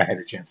before I had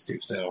a chance to.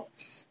 So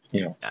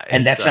and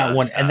it's that's not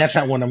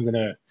one I'm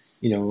gonna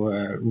no,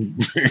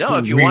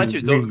 if you want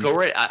to re, go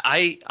right.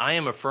 I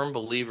am a firm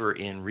believer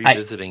in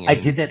revisiting I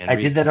did that. and I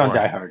did that on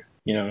re-exploring. Die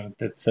Hard.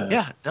 That's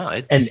Yeah, no,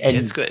 and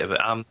it's good.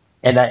 But,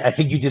 I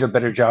think you did a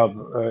better job.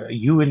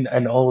 You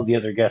and all of the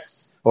other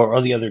guests or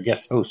all the other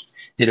guest hosts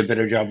did a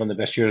better job on The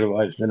Best Years of Our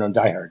Lives than on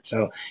Die Hard.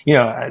 So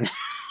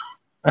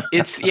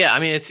it's I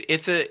mean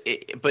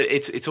but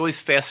it's always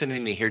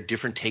fascinating to hear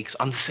different takes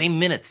on the same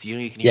minutes. You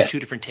can hear two yes,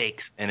 different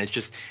takes, and it's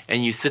just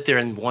and you sit there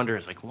and wonder,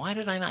 it's like, why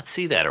did I not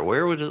see that, or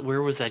where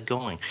was that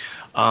going?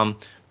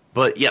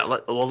 But yeah,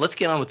 let's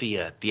get on with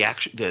the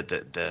action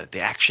the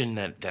action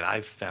that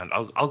I've found.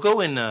 I'll go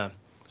in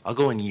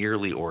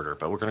yearly order,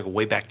 but we're gonna go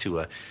way back to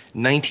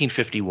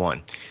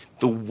 1951.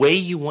 The way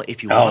you want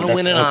if you oh, want to that's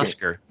win an okay.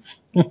 Oscar,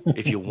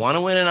 if you want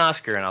to win an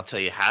Oscar, and I'll tell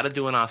you how to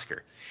do an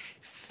Oscar.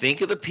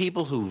 Think of the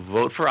people who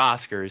vote for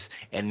Oscars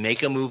and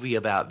make a movie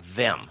about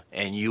them,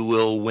 and you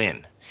will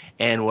win.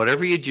 And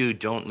whatever you do,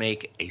 don't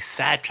make a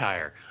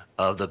satire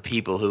of the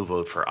people who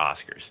vote for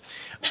Oscars.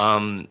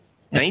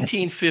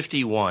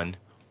 1951,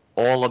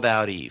 All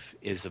About Eve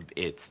it's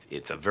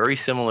a very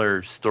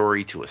similar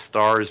story to A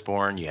Star Is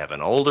Born. You have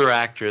an older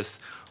actress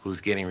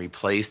who's getting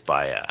replaced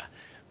by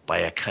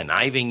a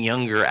conniving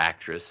younger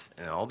actress,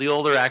 and all the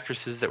older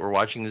actresses that were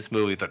watching this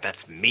movie thought,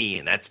 that's me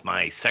and that's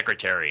my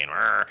secretary, and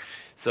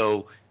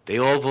so they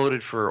all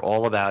voted for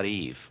All About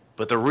Eve.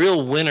 But the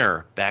real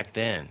winner back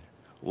then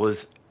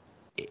was,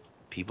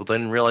 people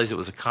didn't realize it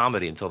was a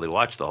comedy until they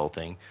watched the whole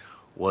thing,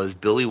 was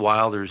Billy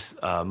Wilder's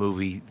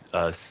movie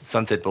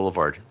Sunset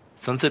Boulevard.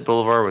 Sunset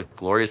Boulevard with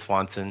Gloria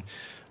Swanson,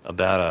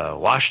 about a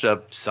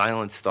washed-up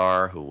silent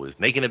star who was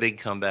making a big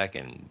comeback,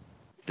 and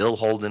Bill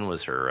Holden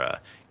was her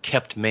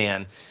kept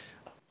man,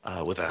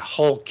 with a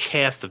whole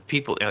cast of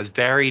people. It was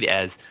varied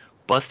as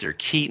Buster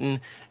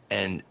Keaton,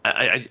 and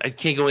I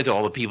can't go into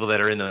all the people that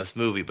are in this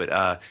movie,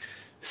 but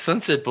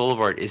Sunset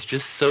Boulevard is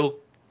just so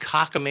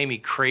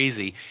cockamamie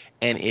crazy,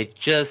 and it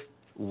just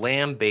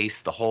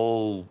lambastes the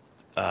whole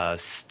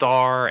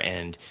star.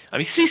 And I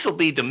mean, Cecil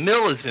B.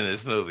 DeMille is in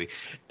this movie,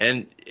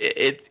 and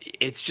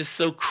it's just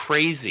so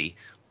crazy,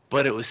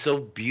 but it was so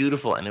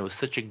beautiful, and it was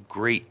such a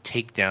great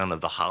takedown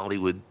of the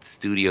Hollywood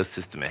studio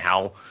system and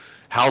how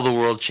the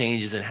world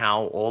changes, and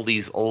how all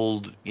these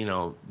old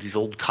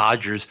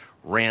codgers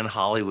ran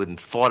Hollywood and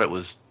thought it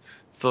was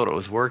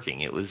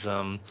working. It was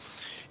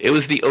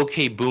the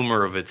OK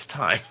Boomer of its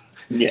time.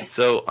 Yeah.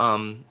 So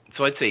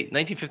I'd say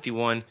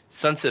 1951,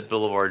 Sunset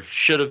Boulevard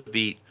should have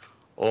beat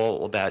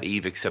All About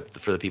Eve, except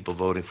for the people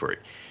voting for it.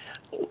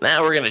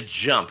 Now we're gonna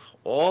jump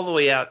all the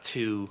way out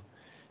to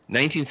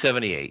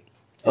 1978.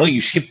 Oh,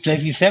 you skipped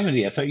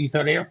 1970. I thought you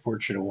thought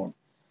Airport should have won.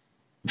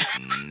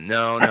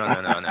 No.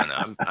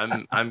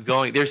 I'm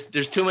going.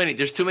 There's too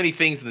many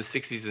things in the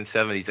 60s and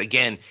 70s.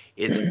 Again,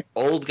 it's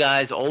old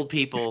guys, old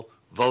people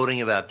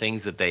voting about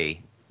things that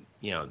they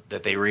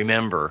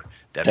remember,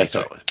 that they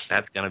thought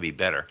that's going to be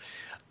better.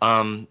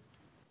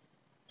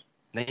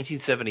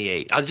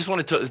 1978. I just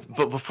wanted to,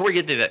 but before we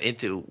get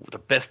into the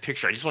best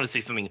picture, I just want to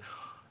say something.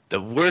 The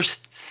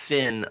worst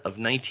sin of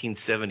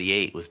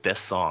 1978 was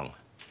best song.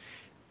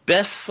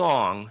 Best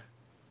song,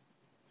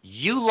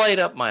 You Light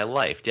Up My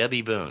Life,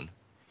 Debbie Boone,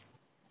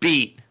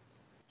 beat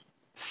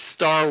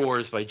Star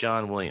Wars by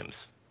John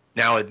Williams.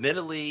 Now,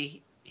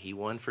 admittedly, he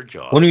won for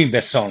Jaws. What do you mean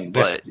best song?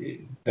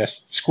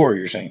 Best score,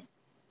 you're saying?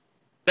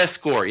 Best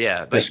score,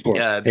 yeah, Best but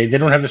score. They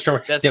don't have the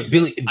Star Wars. Yeah,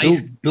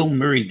 best Bill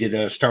Murray did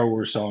a Star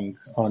Wars song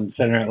on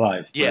Saturday Night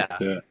Live, but yeah,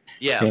 you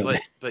yeah, know,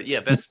 but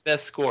yeah,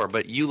 best score.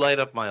 But You Light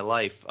Up My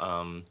Life,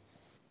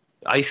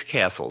 Ice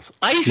Castles,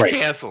 Ice right.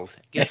 Castles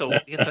gets an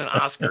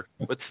Oscar,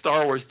 but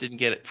Star Wars didn't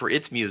get it for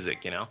its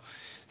music, you know.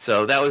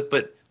 So that was.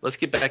 But let's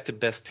get back to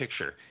Best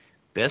Picture.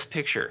 Best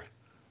Picture,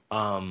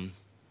 um,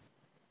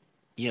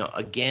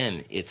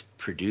 again, it's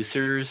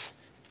producers,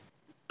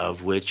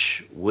 of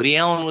which Woody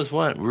Allen was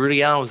one.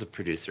 Rudy Allen was a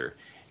producer,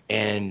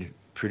 and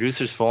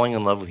producers falling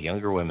in love with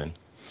younger women.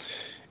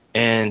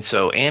 And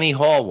so Annie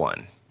Hall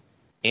won.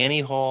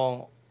 Annie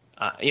Hall,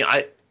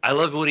 I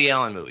love Woody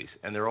Allen movies,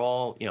 and they're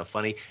all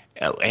funny.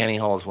 Annie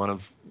Hall is one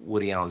of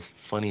Woody Allen's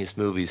funniest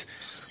movies,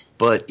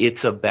 but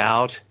it's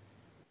about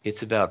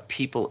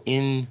people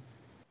in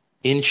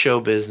show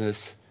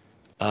business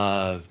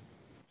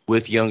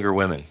with younger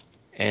women,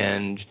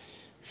 and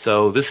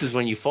so this is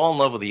when you fall in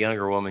love with a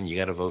younger woman, you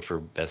got to vote for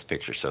Best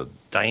Picture. So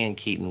Diane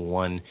Keaton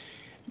won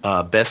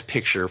Best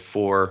Picture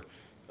for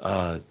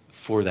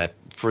that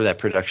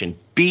production,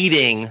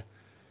 beating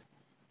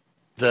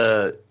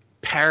the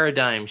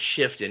paradigm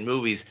shift in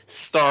movies.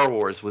 Star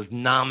Wars was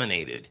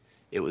nominated.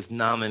 It was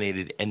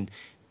nominated, and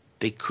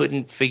they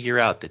couldn't figure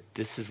out that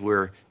this is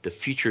where the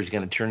future is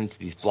going to turn into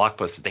these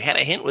blockbusters. They had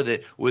a hint with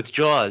it with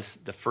Jaws,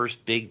 the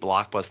first big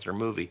blockbuster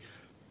movie,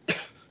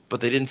 but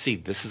they didn't see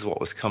this is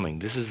what was coming.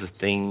 This is the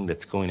thing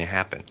that's going to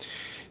happen.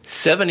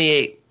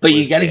 78. But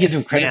you got to give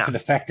them credit for the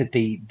fact that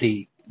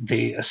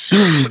they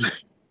assumed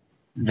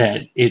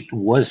that it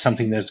was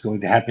something that's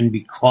going to happen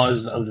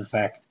because of the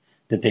fact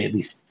that they at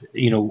least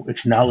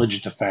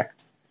acknowledged the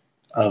fact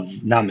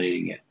of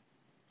nominating it.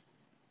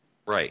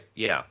 Right.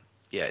 Yeah.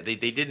 Yeah. They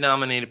did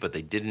nominate it, but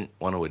they didn't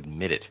want to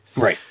admit it.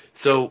 Right.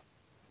 So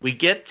we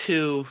get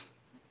to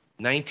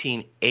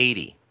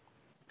 1980.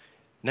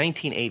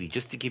 1980,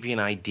 just to give you an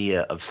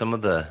idea of some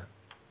of the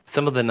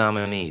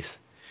nominees.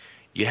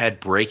 You had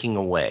Breaking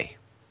Away.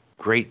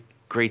 Great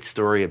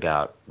story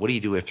about what do you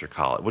do after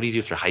college? What do you do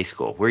after high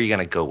school? Where are you going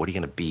to go? What are you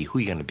going to be? Who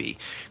are you going to be?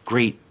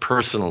 Great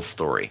personal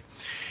story.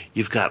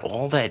 You've got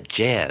All That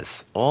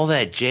Jazz,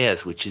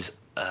 which is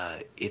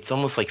it's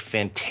almost like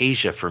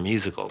Fantasia for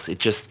musicals.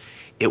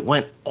 It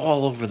went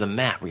all over the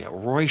map. We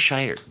got Roy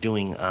Scheider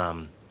doing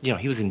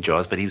he was in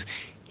Jaws, but he's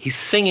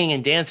singing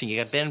and dancing.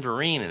 You got Ben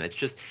Vereen, and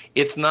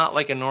it's not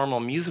like a normal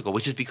musical,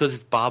 which is because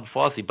it's Bob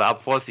Fosse.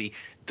 Bob Fosse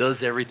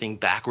does everything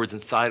backwards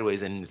and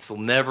sideways, and it'll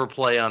never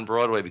play on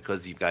Broadway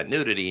because you've got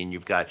nudity and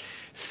you've got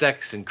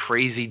sex and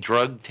crazy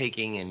drug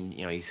taking, and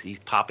he's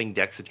popping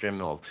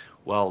Dexedrine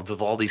while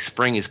Vivaldi's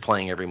Spring is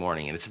playing every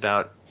morning, and it's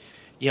about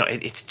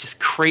it's just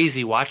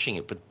crazy watching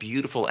it, but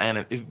beautiful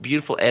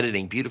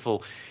editing,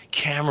 beautiful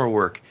camera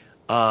work,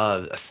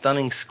 a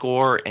stunning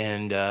score,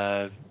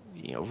 and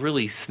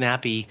really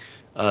snappy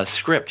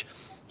script.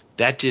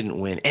 That didn't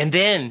win. And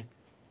then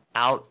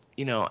out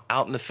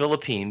in the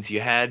Philippines,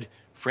 you had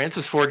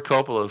Francis Ford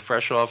Coppola,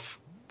 fresh off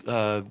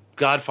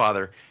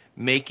Godfather,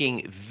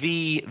 making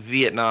the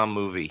Vietnam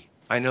movie.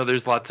 I know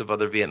there's lots of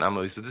other Vietnam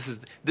movies, but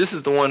this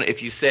is the one.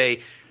 If you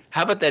say,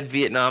 how about that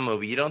Vietnam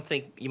movie?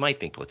 You might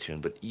think Platoon,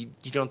 but you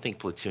don't think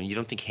Platoon. You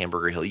don't think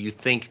Hamburger Hill. You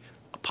think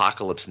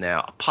Apocalypse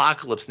Now.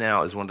 Apocalypse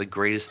Now is one of the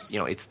greatest.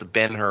 It's the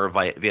Ben-Hur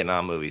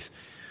Vietnam movies.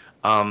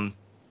 And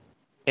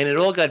it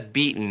all got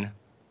beaten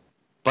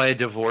by a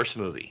divorce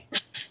movie.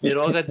 It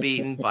all got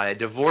beaten by a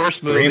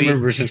divorce movie. Kramer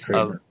versus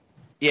Kramer.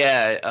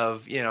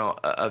 Of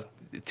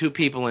two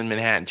people in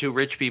Manhattan, two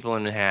rich people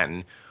in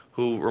Manhattan,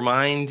 who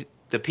remind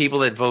the people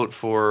that vote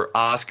for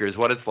Oscars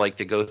what it's like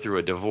to go through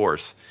a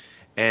divorce.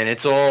 And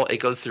it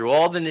goes through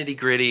all the nitty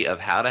gritty of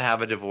how to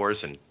have a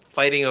divorce and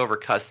fighting over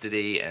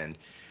custody, and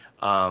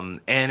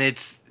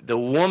it's the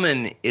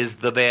woman is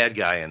the bad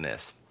guy in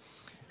this,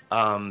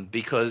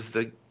 because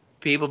the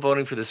people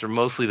voting for this are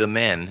mostly the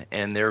men,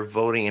 and they're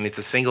voting, and it's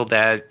a single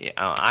dad.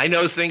 I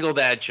know single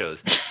dad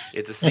shows.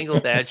 It's a single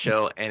dad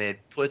show, and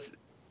it puts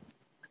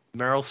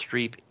Meryl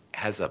Streep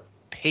has a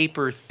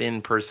paper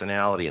thin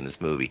personality in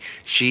this movie.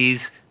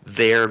 She's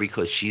there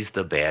because she's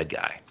the bad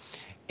guy.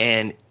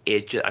 And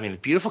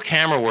beautiful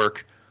camera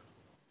work.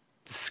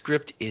 The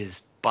script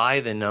is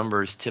by the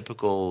numbers,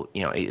 typical,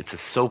 it's a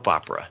soap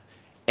opera.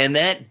 And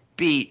that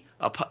beat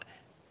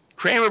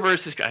Kramer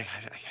versus I'm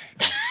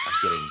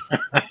getting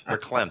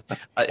verklempt.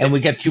 And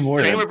we got two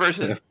more.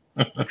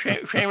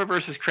 Kramer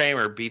versus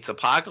Kramer beats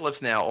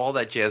Apocalypse Now, All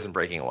That Jazz, and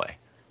Breaking Away.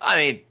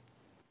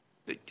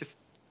 Just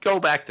go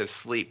back to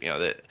sleep,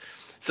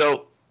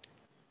 So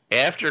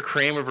after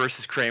Kramer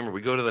versus Kramer,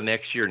 we go to the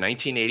next year,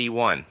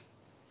 1981.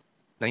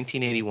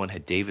 1981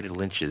 had David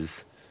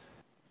Lynch's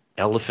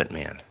Elephant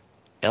Man.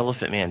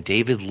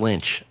 David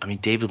Lynch.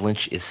 David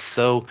Lynch is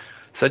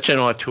such an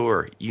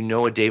auteur. You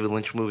know a David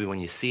Lynch movie when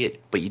you see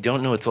it, but you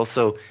don't know it's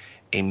also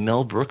a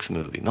Mel Brooks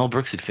movie. Mel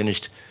Brooks had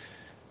finished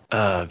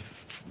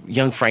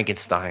Young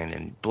Frankenstein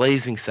and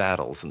Blazing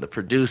Saddles and The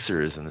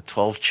Producers and The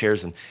 12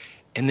 Chairs, and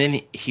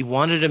then he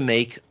wanted to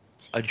make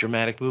a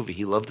dramatic movie.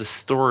 He loved the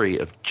story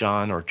of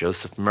John or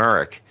Joseph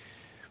Merrick,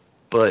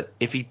 but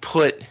if he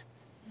put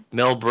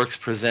Mel Brooks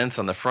presents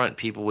on the front,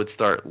 people would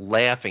start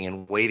laughing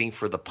and waiting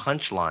for the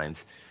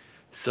punchlines.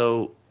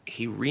 So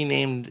he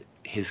renamed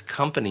his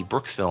company,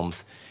 Brooks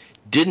Films,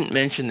 didn't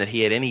mention that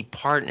he had any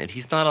part in it.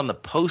 He's not on the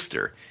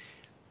poster.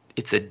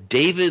 It's a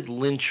David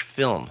Lynch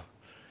film.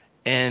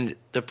 And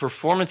the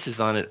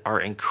performances on it are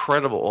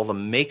incredible. All the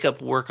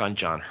makeup work on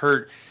John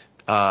Hurt.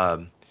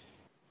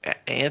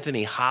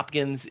 Anthony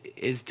Hopkins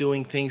is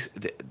doing things.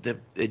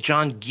 The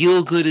John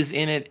Gielgud is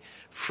in it.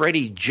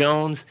 Freddie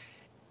Jones.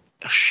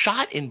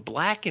 Shot in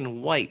black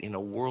and white in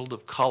a world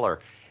of color.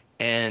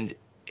 And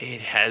it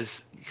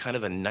has kind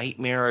of a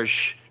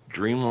nightmarish,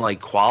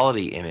 dreamlike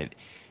quality in it.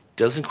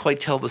 Doesn't quite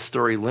tell the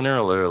story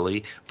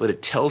linearly, but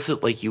it tells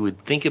it like you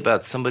would think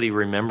about somebody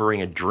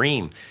remembering a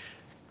dream.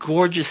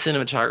 Gorgeous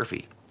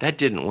cinematography. That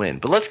didn't win.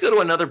 But let's go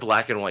to another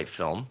black and white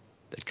film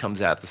that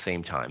comes out at the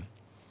same time.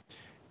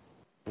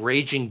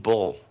 Raging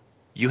Bull.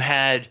 You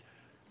had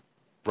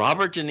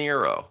Robert De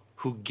Niro,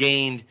 who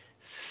gained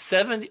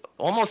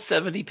almost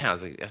 70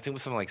 pounds. I think it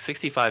was something like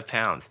 65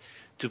 pounds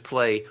to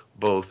play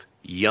both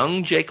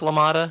young Jake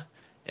LaMotta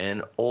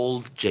and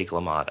old Jake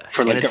LaMotta.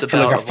 For like a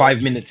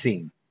 5-minute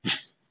scene.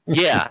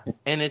 Yeah,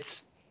 and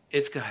it's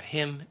got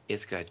him.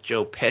 It's got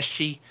Joe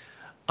Pesci.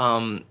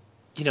 Martin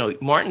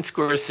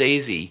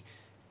Scorsese.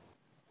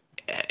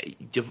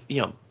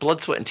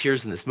 Blood, sweat, and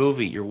tears in this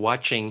movie. You're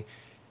watching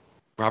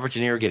Robert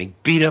De Niro getting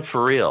beat up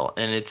for real,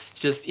 and it's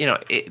just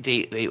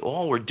they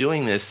all were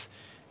doing this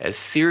as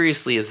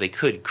seriously as they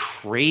could.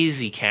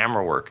 Crazy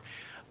camera work,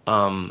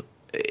 and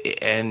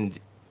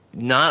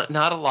not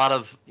a lot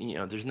of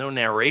there's no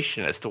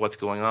narration as to what's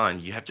going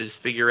on. You have to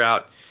just figure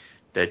out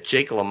that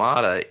Jake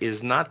LaMotta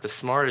is not the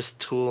smartest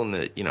tool in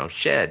the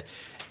shed,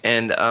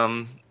 and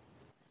Joe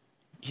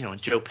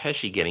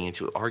Pesci getting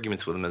into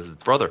arguments with him as his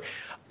brother.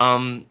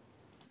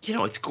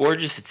 It's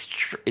gorgeous.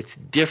 It's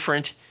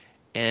different,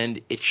 and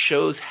it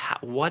shows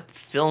what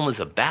film is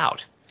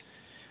about.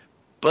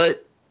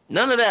 But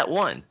none of that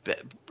won.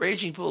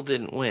 Raging Bull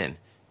didn't win.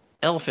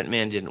 Elephant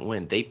Man didn't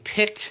win. They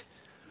picked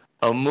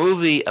a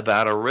movie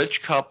about a rich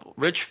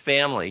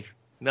family,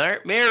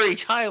 Mary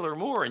Tyler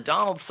Moore and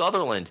Donald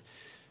Sutherland,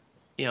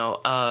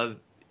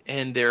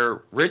 and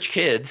their rich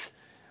kids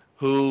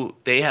who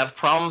they have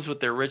problems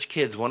with their rich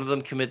kids. One of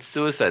them commits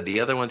suicide.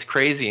 The other one's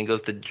crazy and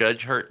goes to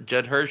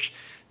Judd Hirsch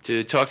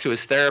to talk to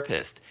his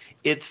therapist.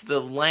 It's the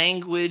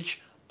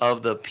language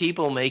of the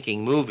people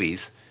making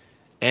movies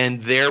and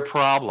their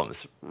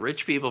problems,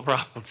 rich people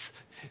problems.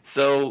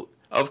 So,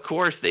 of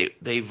course,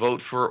 they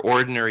vote for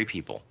Ordinary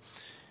People.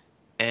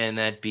 And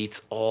that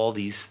beats all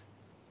these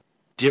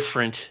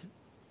different,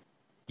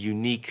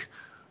 unique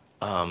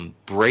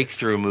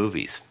breakthrough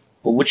movies.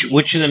 Well,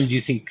 which of them do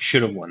you think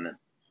should have won then?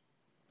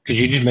 Because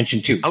you just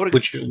mentioned two.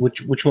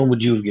 Which one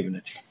would you have given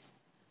it to?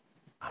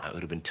 It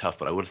would have been tough,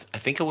 but I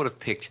think I would have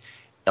picked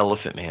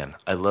Elephant Man.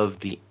 I love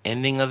the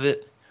ending of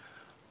it.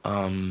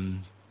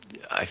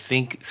 I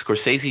think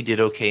Scorsese did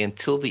okay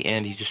until the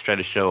end. He just tried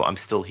to show I'm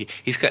still here.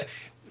 He's got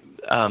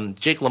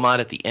Jake LaMotta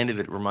at the end of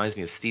it reminds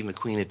me of Steve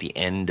McQueen at the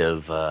end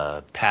of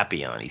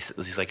Papillon.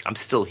 He's like, I'm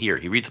still here.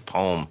 He reads a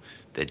poem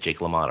that Jake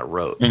LaMotta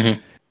wrote,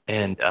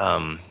 and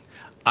I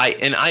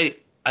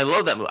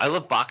love that movie. I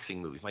love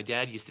boxing movies. My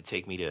dad used to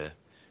take me to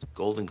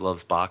Golden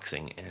Gloves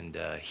boxing, and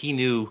he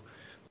knew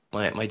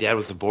my dad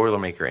was a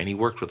Boilermaker, and he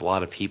worked with a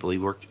lot of people. He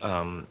worked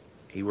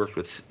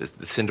with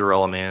the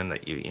Cinderella Man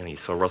that you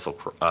saw Russell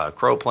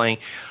Crowe playing.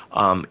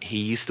 He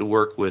used to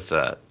work with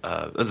one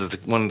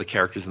of the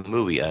characters in the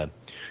movie,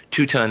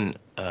 two-ton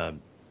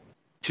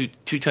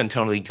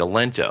Tony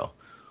Galento,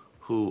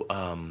 who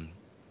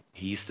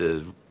he used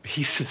to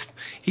be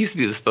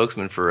the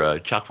spokesman for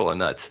Chock full of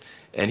Nuts,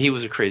 and he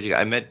was a crazy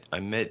guy. I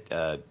met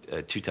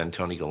two-ton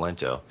Tony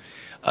Galento.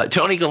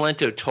 Tony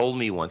Galento told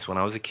me once when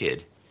I was a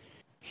kid,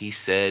 he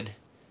said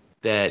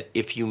that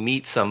if you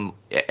meet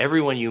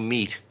everyone you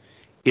meet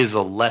is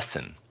a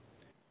lesson,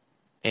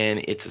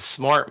 and it's a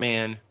smart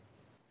man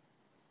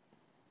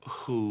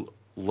who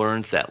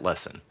learns that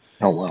lesson.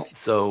 Oh wow!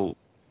 So,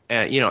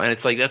 and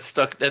it's like that's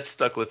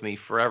stuck with me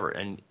forever.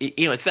 And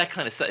it's that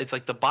kind of stuff. It's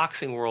like the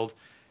boxing world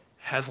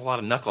has a lot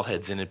of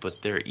knuckleheads in it, but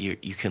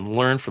you can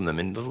learn from them.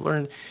 And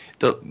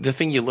the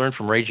thing you learn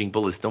from Raging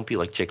Bull is don't be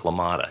like Jake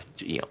LaMotta.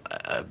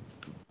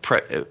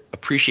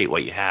 Appreciate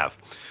what you have.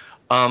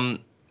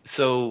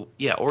 So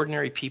yeah,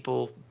 Ordinary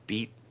People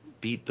beat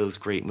those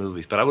great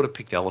movies, but I would have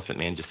picked Elephant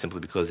Man just simply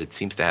because it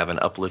seems to have an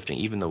uplifting,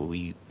 even though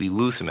we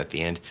lose him at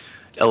the end,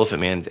 Elephant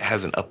Man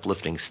has an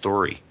uplifting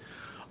story.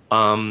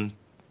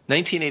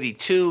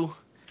 1982,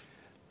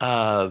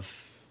 I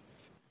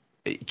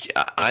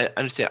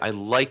understand. I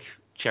like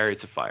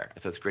Chariots of Fire. I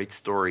thought it's a great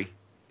story.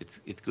 It's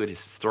good.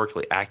 It's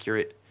historically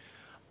accurate.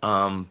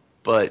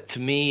 But to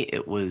me,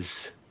 it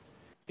was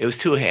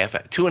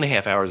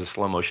 2.5 hours of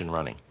slow motion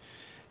running,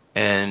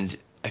 and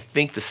I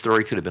think the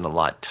story could have been a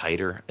lot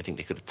tighter. I think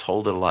they could have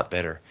told it a lot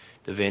better.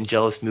 The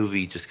Vangelis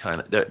movie just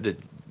the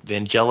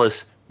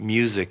Vangelis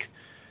music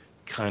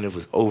kind of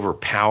was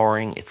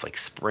overpowering. It's like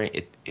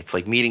it's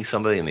like meeting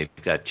somebody and they've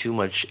got too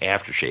much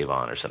aftershave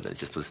on or something.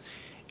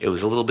 it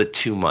was a little bit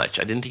too much.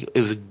 I didn't think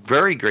it was a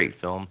very great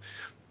film,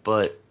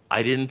 but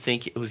I didn't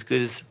think it was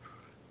good as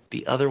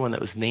the other one that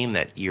was named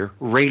that year,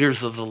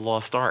 Raiders of the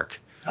Lost Ark.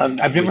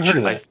 I've never heard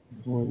of that.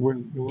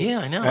 Yeah,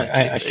 I know.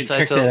 I should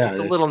check that out. It's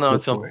a little known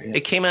film. Yeah.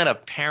 It came out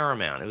of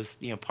Paramount. It was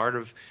part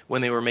of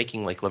when they were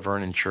making like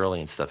Laverne and Shirley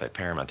and stuff at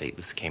Paramount.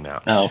 This came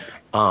out. Oh.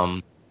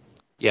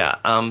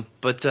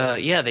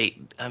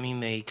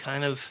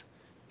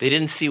 They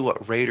didn't see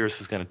what Raiders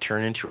was going to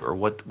turn into or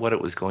what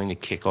it was going to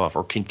kick off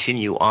or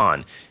continue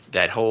on.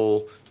 That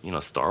whole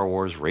Star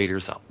Wars,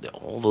 Raiders,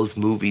 all those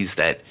movies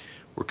that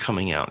were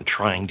coming out and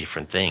trying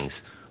different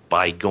things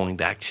by going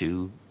back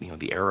to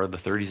the era of the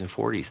 30s and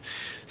 40s.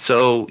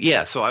 So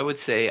I would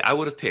say I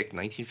would have picked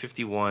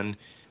 1951,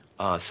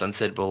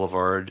 Sunset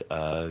Boulevard,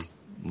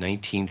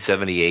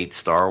 1978,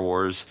 Star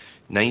Wars,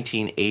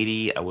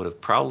 1980. I would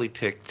have probably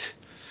picked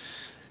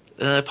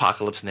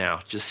Apocalypse Now,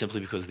 just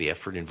simply because of the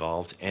effort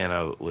involved, and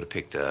I would have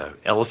picked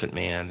Elephant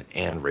Man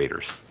and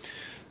Raiders.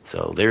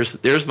 So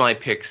there's my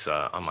picks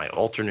on my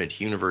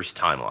alternate universe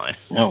timeline.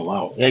 Oh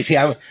wow! Yeah, see,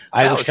 I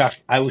was shocked.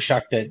 I was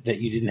shocked that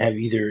you didn't have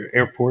either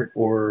Airport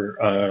or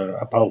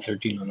Apollo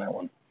 13 on that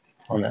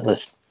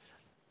list.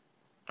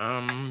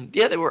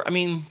 They were. I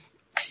mean,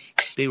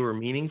 they were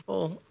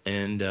meaningful.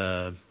 And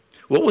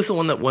what was the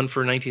one that won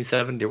for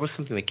 1970? There was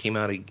something that came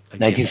out.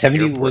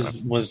 1970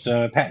 was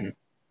Patton.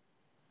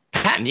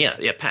 Patton,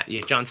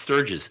 Patton, John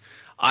Sturges.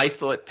 I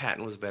thought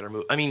Patton was a better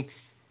movie. I mean,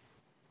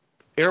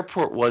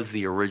 Airport was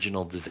the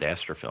original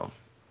disaster film.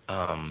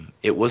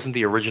 It wasn't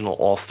the original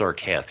all-star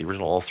cast. The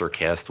original all-star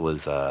cast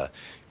was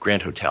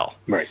Grand Hotel.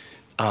 Right.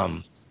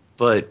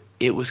 But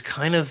it was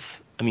kind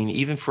of, I mean,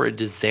 even for a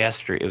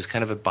disaster, it was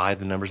kind of a by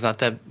the numbers, not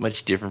that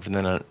much different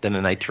than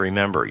a Night to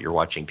Remember. You're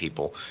watching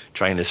people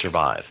trying to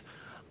survive.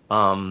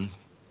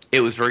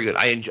 It was very good.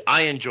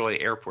 I enjoy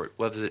Airport.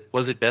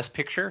 Was it Best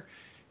Picture?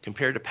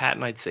 Compared to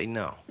Patton, I'd say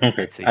no.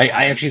 Okay.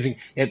 I actually think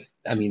it.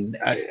 I mean,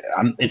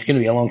 it's going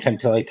to be a long time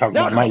till I talk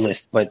about my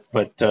list, but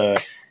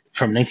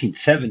from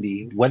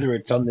 1970, whether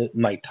it's on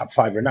my top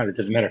 5 or not, it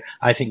doesn't matter.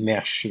 I think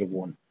MASH should have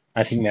won.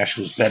 I think MASH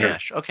was better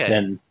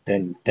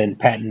than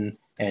Patton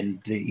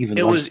and even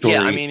Love Story.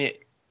 Yeah,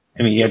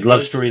 you had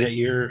Love Story that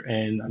year,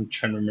 and I'm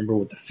trying to remember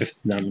what the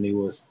 5th nominee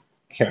was.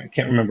 Can't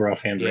remember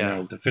offhand right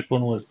now. The 5th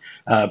one was,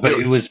 but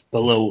it was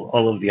below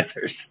all of the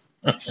others.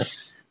 I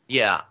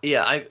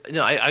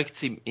could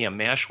see.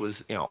 MASH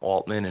was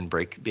Altman and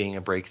being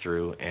a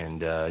breakthrough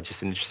and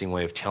just an interesting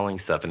way of telling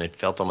stuff, and it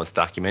felt almost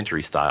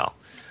documentary style.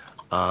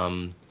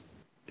 It's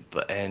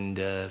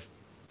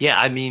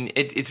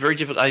very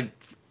difficult.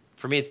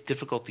 For me, it's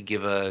difficult to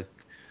give a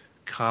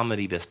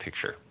comedy Best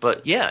Picture,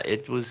 but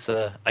it was.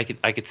 I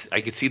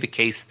could see the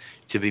case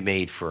to be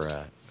made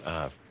for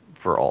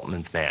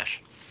Altman's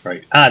MASH.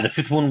 Right. The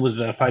 5th one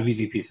was 5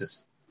 Easy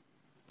Pieces.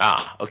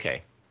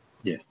 Okay.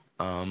 Yeah.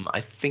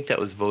 I think that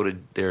was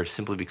voted there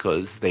simply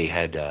because they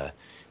had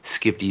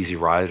skipped Easy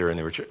Rider and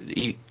they were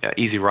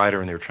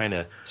trying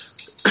to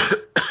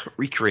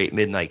recreate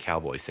Midnight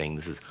Cowboy, saying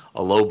this is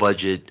a low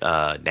budget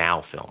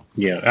now film.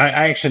 Yeah,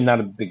 I actually am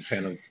not a big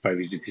fan of 5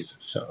 Easy Pieces,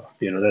 so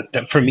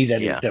that for me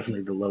that is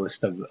definitely the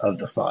lowest of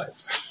the 5.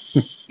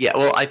 Yeah,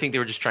 well, I think they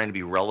were just trying to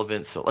be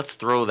relevant, so let's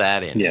throw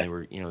that in. Yeah. They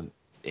were,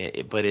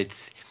 but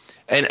it's,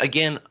 and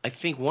again, I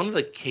think one of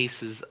the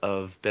cases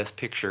of Best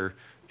Picture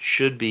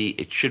should be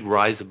it should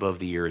rise above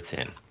the year it's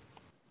in.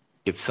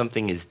 If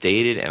something is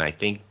dated, and I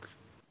think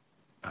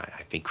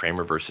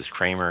Kramer versus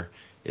Kramer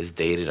is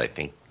dated. I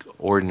think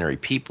Ordinary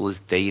People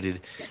is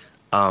dated.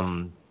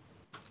 I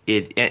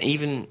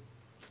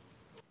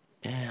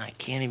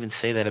can't even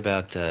say that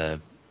about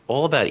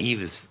All About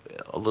Eve is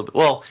a little bit.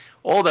 Well,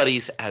 All About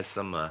Eve has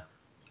some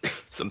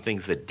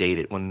things that date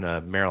it. When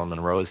Marilyn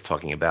Monroe is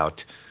talking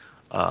about,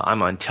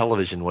 I'm on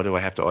television. What do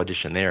I have to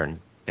audition there?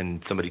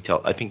 And somebody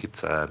I think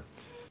it's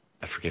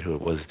I forget who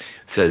it was,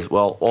 says,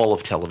 well, all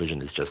of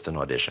television is just an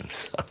audition.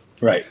 So.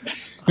 Right.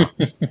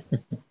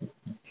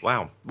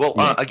 Wow. Well,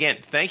 again,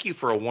 thank you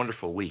for a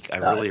wonderful week. I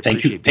really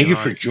appreciate it. Thank you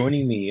for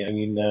joining me. I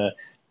mean, I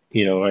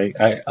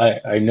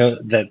know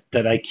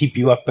that I keep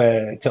you up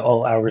to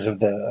all hours of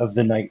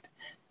the night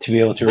to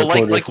be able to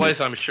record. Likewise,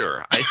 I'm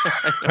sure.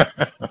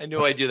 I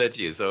know I do that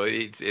to you. So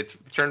it's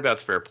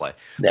turnabout's fair play.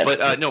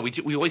 But no,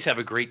 we always have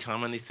a great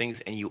time on these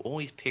things, and you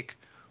always pick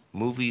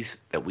movies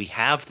that we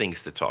have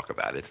things to talk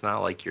about. It's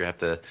not like you have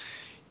to,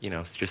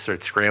 just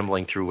start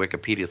scrambling through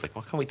Wikipedia. It's like,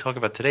 what can we talk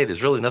about today?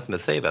 There's really nothing to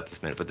say about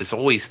this minute. But there's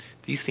always,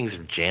 these things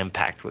are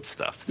jam-packed with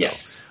stuff. So,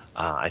 yes.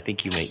 I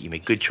think you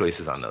make good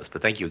choices on those.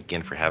 But thank you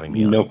again for having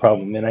me on. No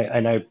problem.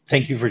 And I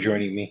thank you for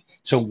joining me.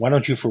 So why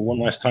don't you, for one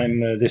last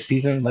time this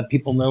season, let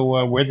people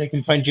know where they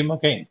can find Jim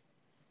O'Kane?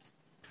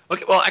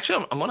 Okay, well,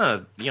 actually, I'm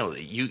gonna,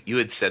 you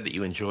had said that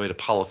you enjoyed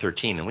Apollo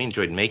 13, and we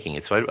enjoyed making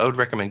it. So I would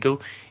recommend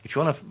if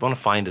you want to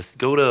find us,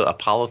 go to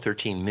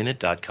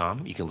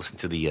apollo13minute.com. You can listen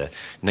to the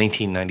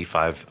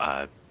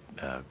 1995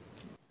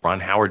 Ron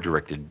Howard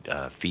directed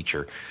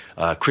feature.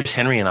 Chris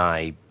Henry and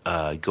I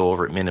go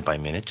over it minute by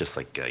minute, just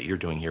like you're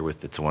doing here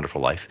with It's a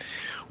Wonderful Life.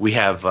 We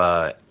have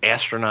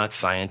astronauts,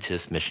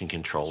 scientists, mission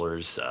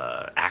controllers,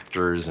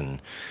 actors,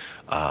 and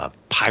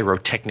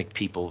pyrotechnic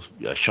people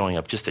showing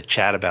up just to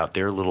chat about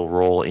their little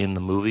role in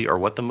the movie or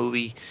how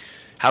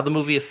the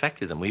movie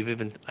affected them.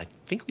 I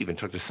think we even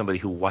talked to somebody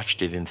who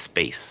watched it in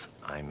space.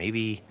 I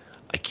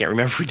can't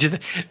remember if we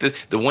did that.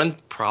 The one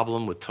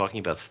problem with talking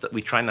about stuff,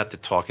 we try not to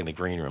talk in the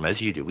green room,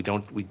 as you do. We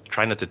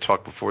try not to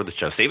talk before the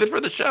show. Save it for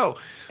the show.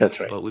 That's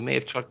right. But we may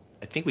have talked.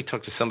 I think we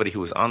talked to somebody who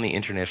was on the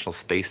International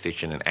Space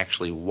Station and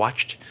actually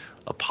watched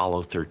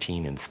Apollo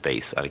 13 in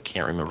space. I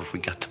can't remember if we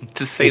got them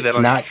to say that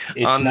on mic.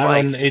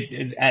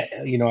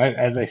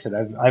 As I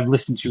said, I've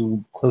listened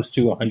to close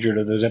to 100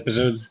 of those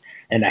episodes,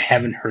 and I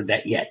haven't heard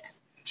that yet.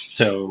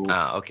 So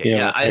okay,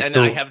 yeah, I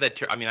have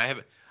that.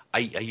 I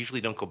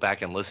usually don't go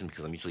back and listen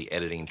because I'm usually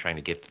editing and trying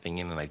to get the thing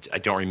in, and I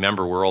don't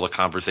remember where all the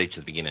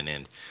conversations begin and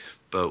end.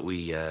 But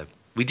we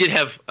did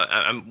have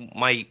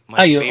my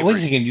favorite. Wait a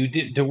second, you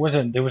did. There was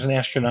an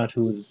astronaut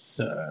who was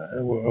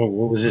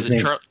what was his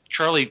name?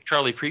 Charlie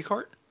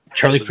Precart.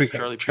 Charlie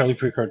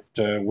Precart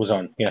was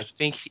on. Yeah,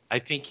 I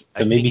think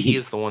maybe he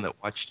is the one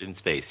that watched in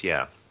space.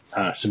 Yeah.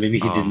 So maybe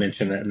he did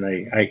mention that, and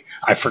I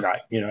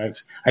forgot.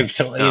 As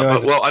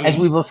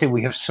we will say,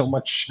 we have so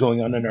much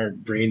going on in our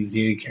brains,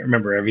 you can't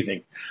remember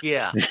everything.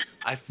 Yeah,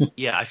 I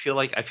feel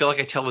like I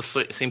tell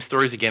the same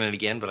stories again and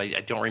again, but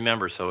I don't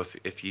remember. So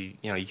if you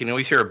can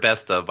always hear a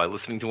best of by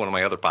listening to one of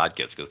my other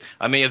podcasts, because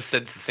I may have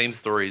said the same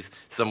stories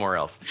somewhere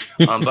else.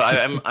 But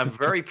I'm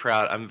very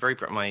proud.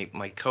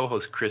 My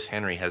co-host Chris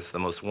Henry has the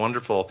most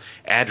wonderful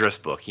address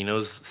book. He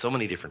knows so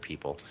many different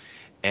people.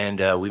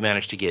 And we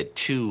managed to get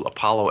 2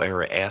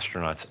 Apollo-era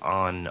astronauts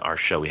on our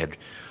show. We had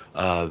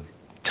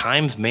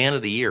Times Man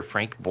of the Year,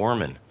 Frank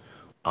Borman,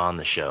 on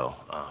the show,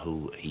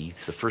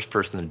 he's the first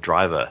person to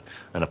drive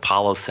an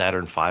Apollo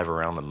Saturn V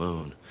around the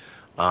moon.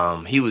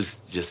 It was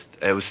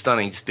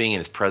stunning just being in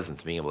his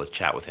presence, being able to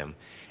chat with him.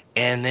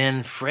 And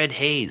then Fred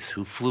Hayes,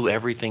 who flew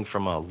everything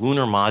from a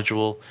lunar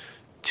module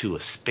to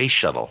a space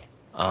shuttle.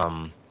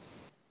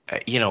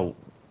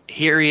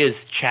 Here he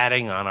is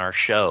chatting on our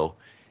show,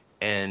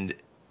 and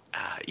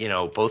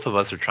both of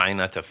us are trying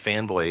not to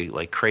fanboy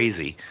like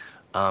crazy.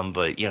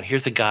 But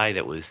here's the guy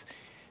that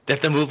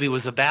the movie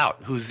was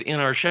about, who's in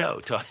our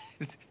show,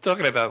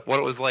 talking about what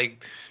it was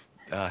like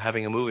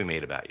having a movie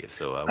made about you.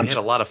 So we had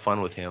a lot of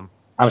fun with him.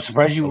 I'm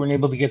surprised you weren't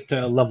able to get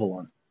Level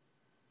on,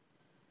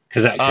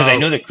 because I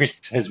know that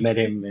Chris has met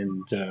him,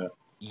 and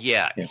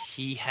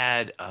he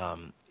had.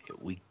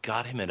 We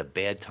got him at a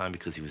bad time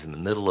because he was in the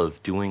middle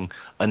of doing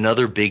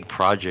another big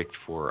project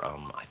for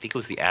I think it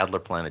was the Adler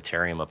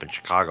Planetarium up in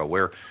Chicago,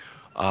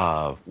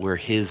 where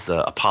his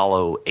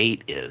Apollo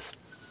 8 is,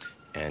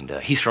 and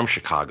he's from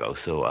Chicago,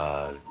 so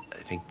I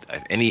think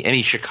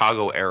any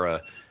Chicago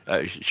area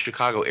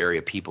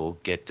people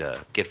get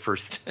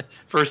first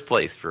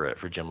place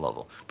for Jim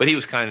Lovell. But he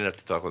was kind enough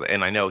to talk with it,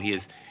 and I know he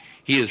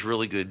is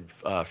really good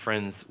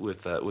friends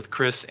with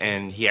Chris,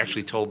 and he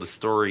actually told the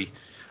story.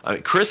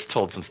 Chris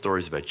told some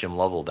stories about Jim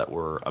Lovell that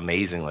were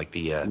amazing, like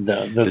the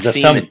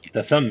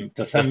thumb.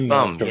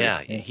 Story.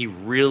 Yeah, he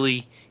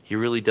really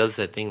does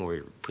that thing where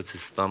he puts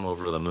his thumb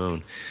over the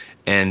moon,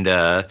 and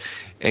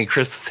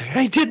Chris said,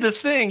 "I did the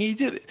thing. He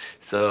did it."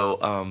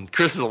 So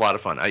Chris is a lot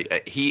of fun.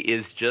 He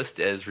is just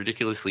as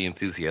ridiculously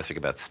enthusiastic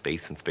about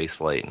space and space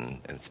flight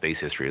and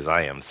space history as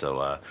I am.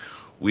 So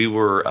we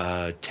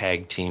were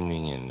tag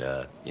teaming, and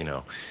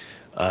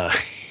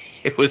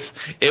it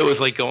was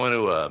like going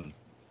to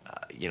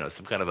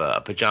some kind of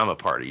a pajama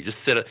party. You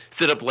just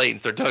sit up late and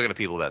start talking to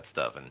people about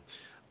stuff. And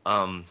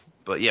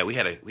but yeah, we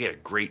had a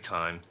great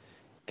time,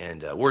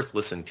 and worth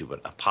listening to.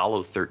 But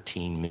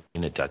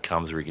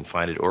Apollo13minute.com is where you can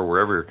find it, or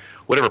whatever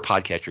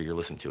podcatcher you're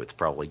listening to, it's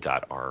probably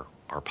got our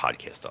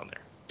podcast on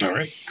there. All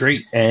right,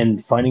 great.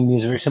 And finding me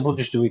is very simple.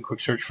 Just do a quick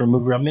search for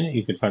MovieRob Minute.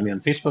 You can find me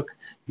on Facebook,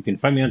 you can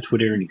find me on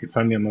Twitter, and you can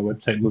find me on my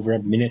website,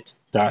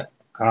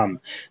 MovieRobMinute.com.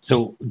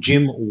 So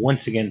Jim,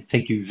 once again,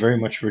 thank you very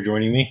much for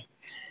joining me.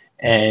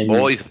 And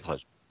always a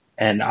pleasure.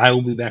 And I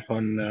will be back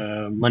on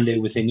Monday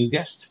with a new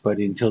guest. But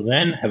until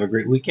then, have a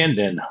great weekend,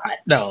 and hot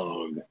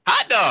dog.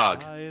 Hot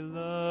dog. I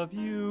love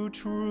you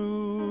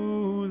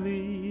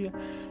truly,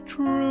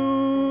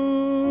 truly,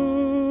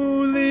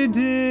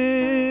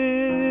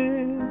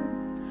 dear.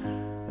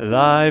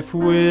 Life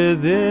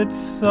with its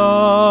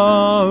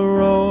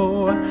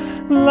sorrow,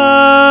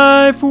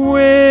 life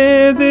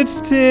with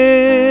its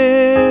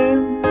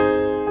tears.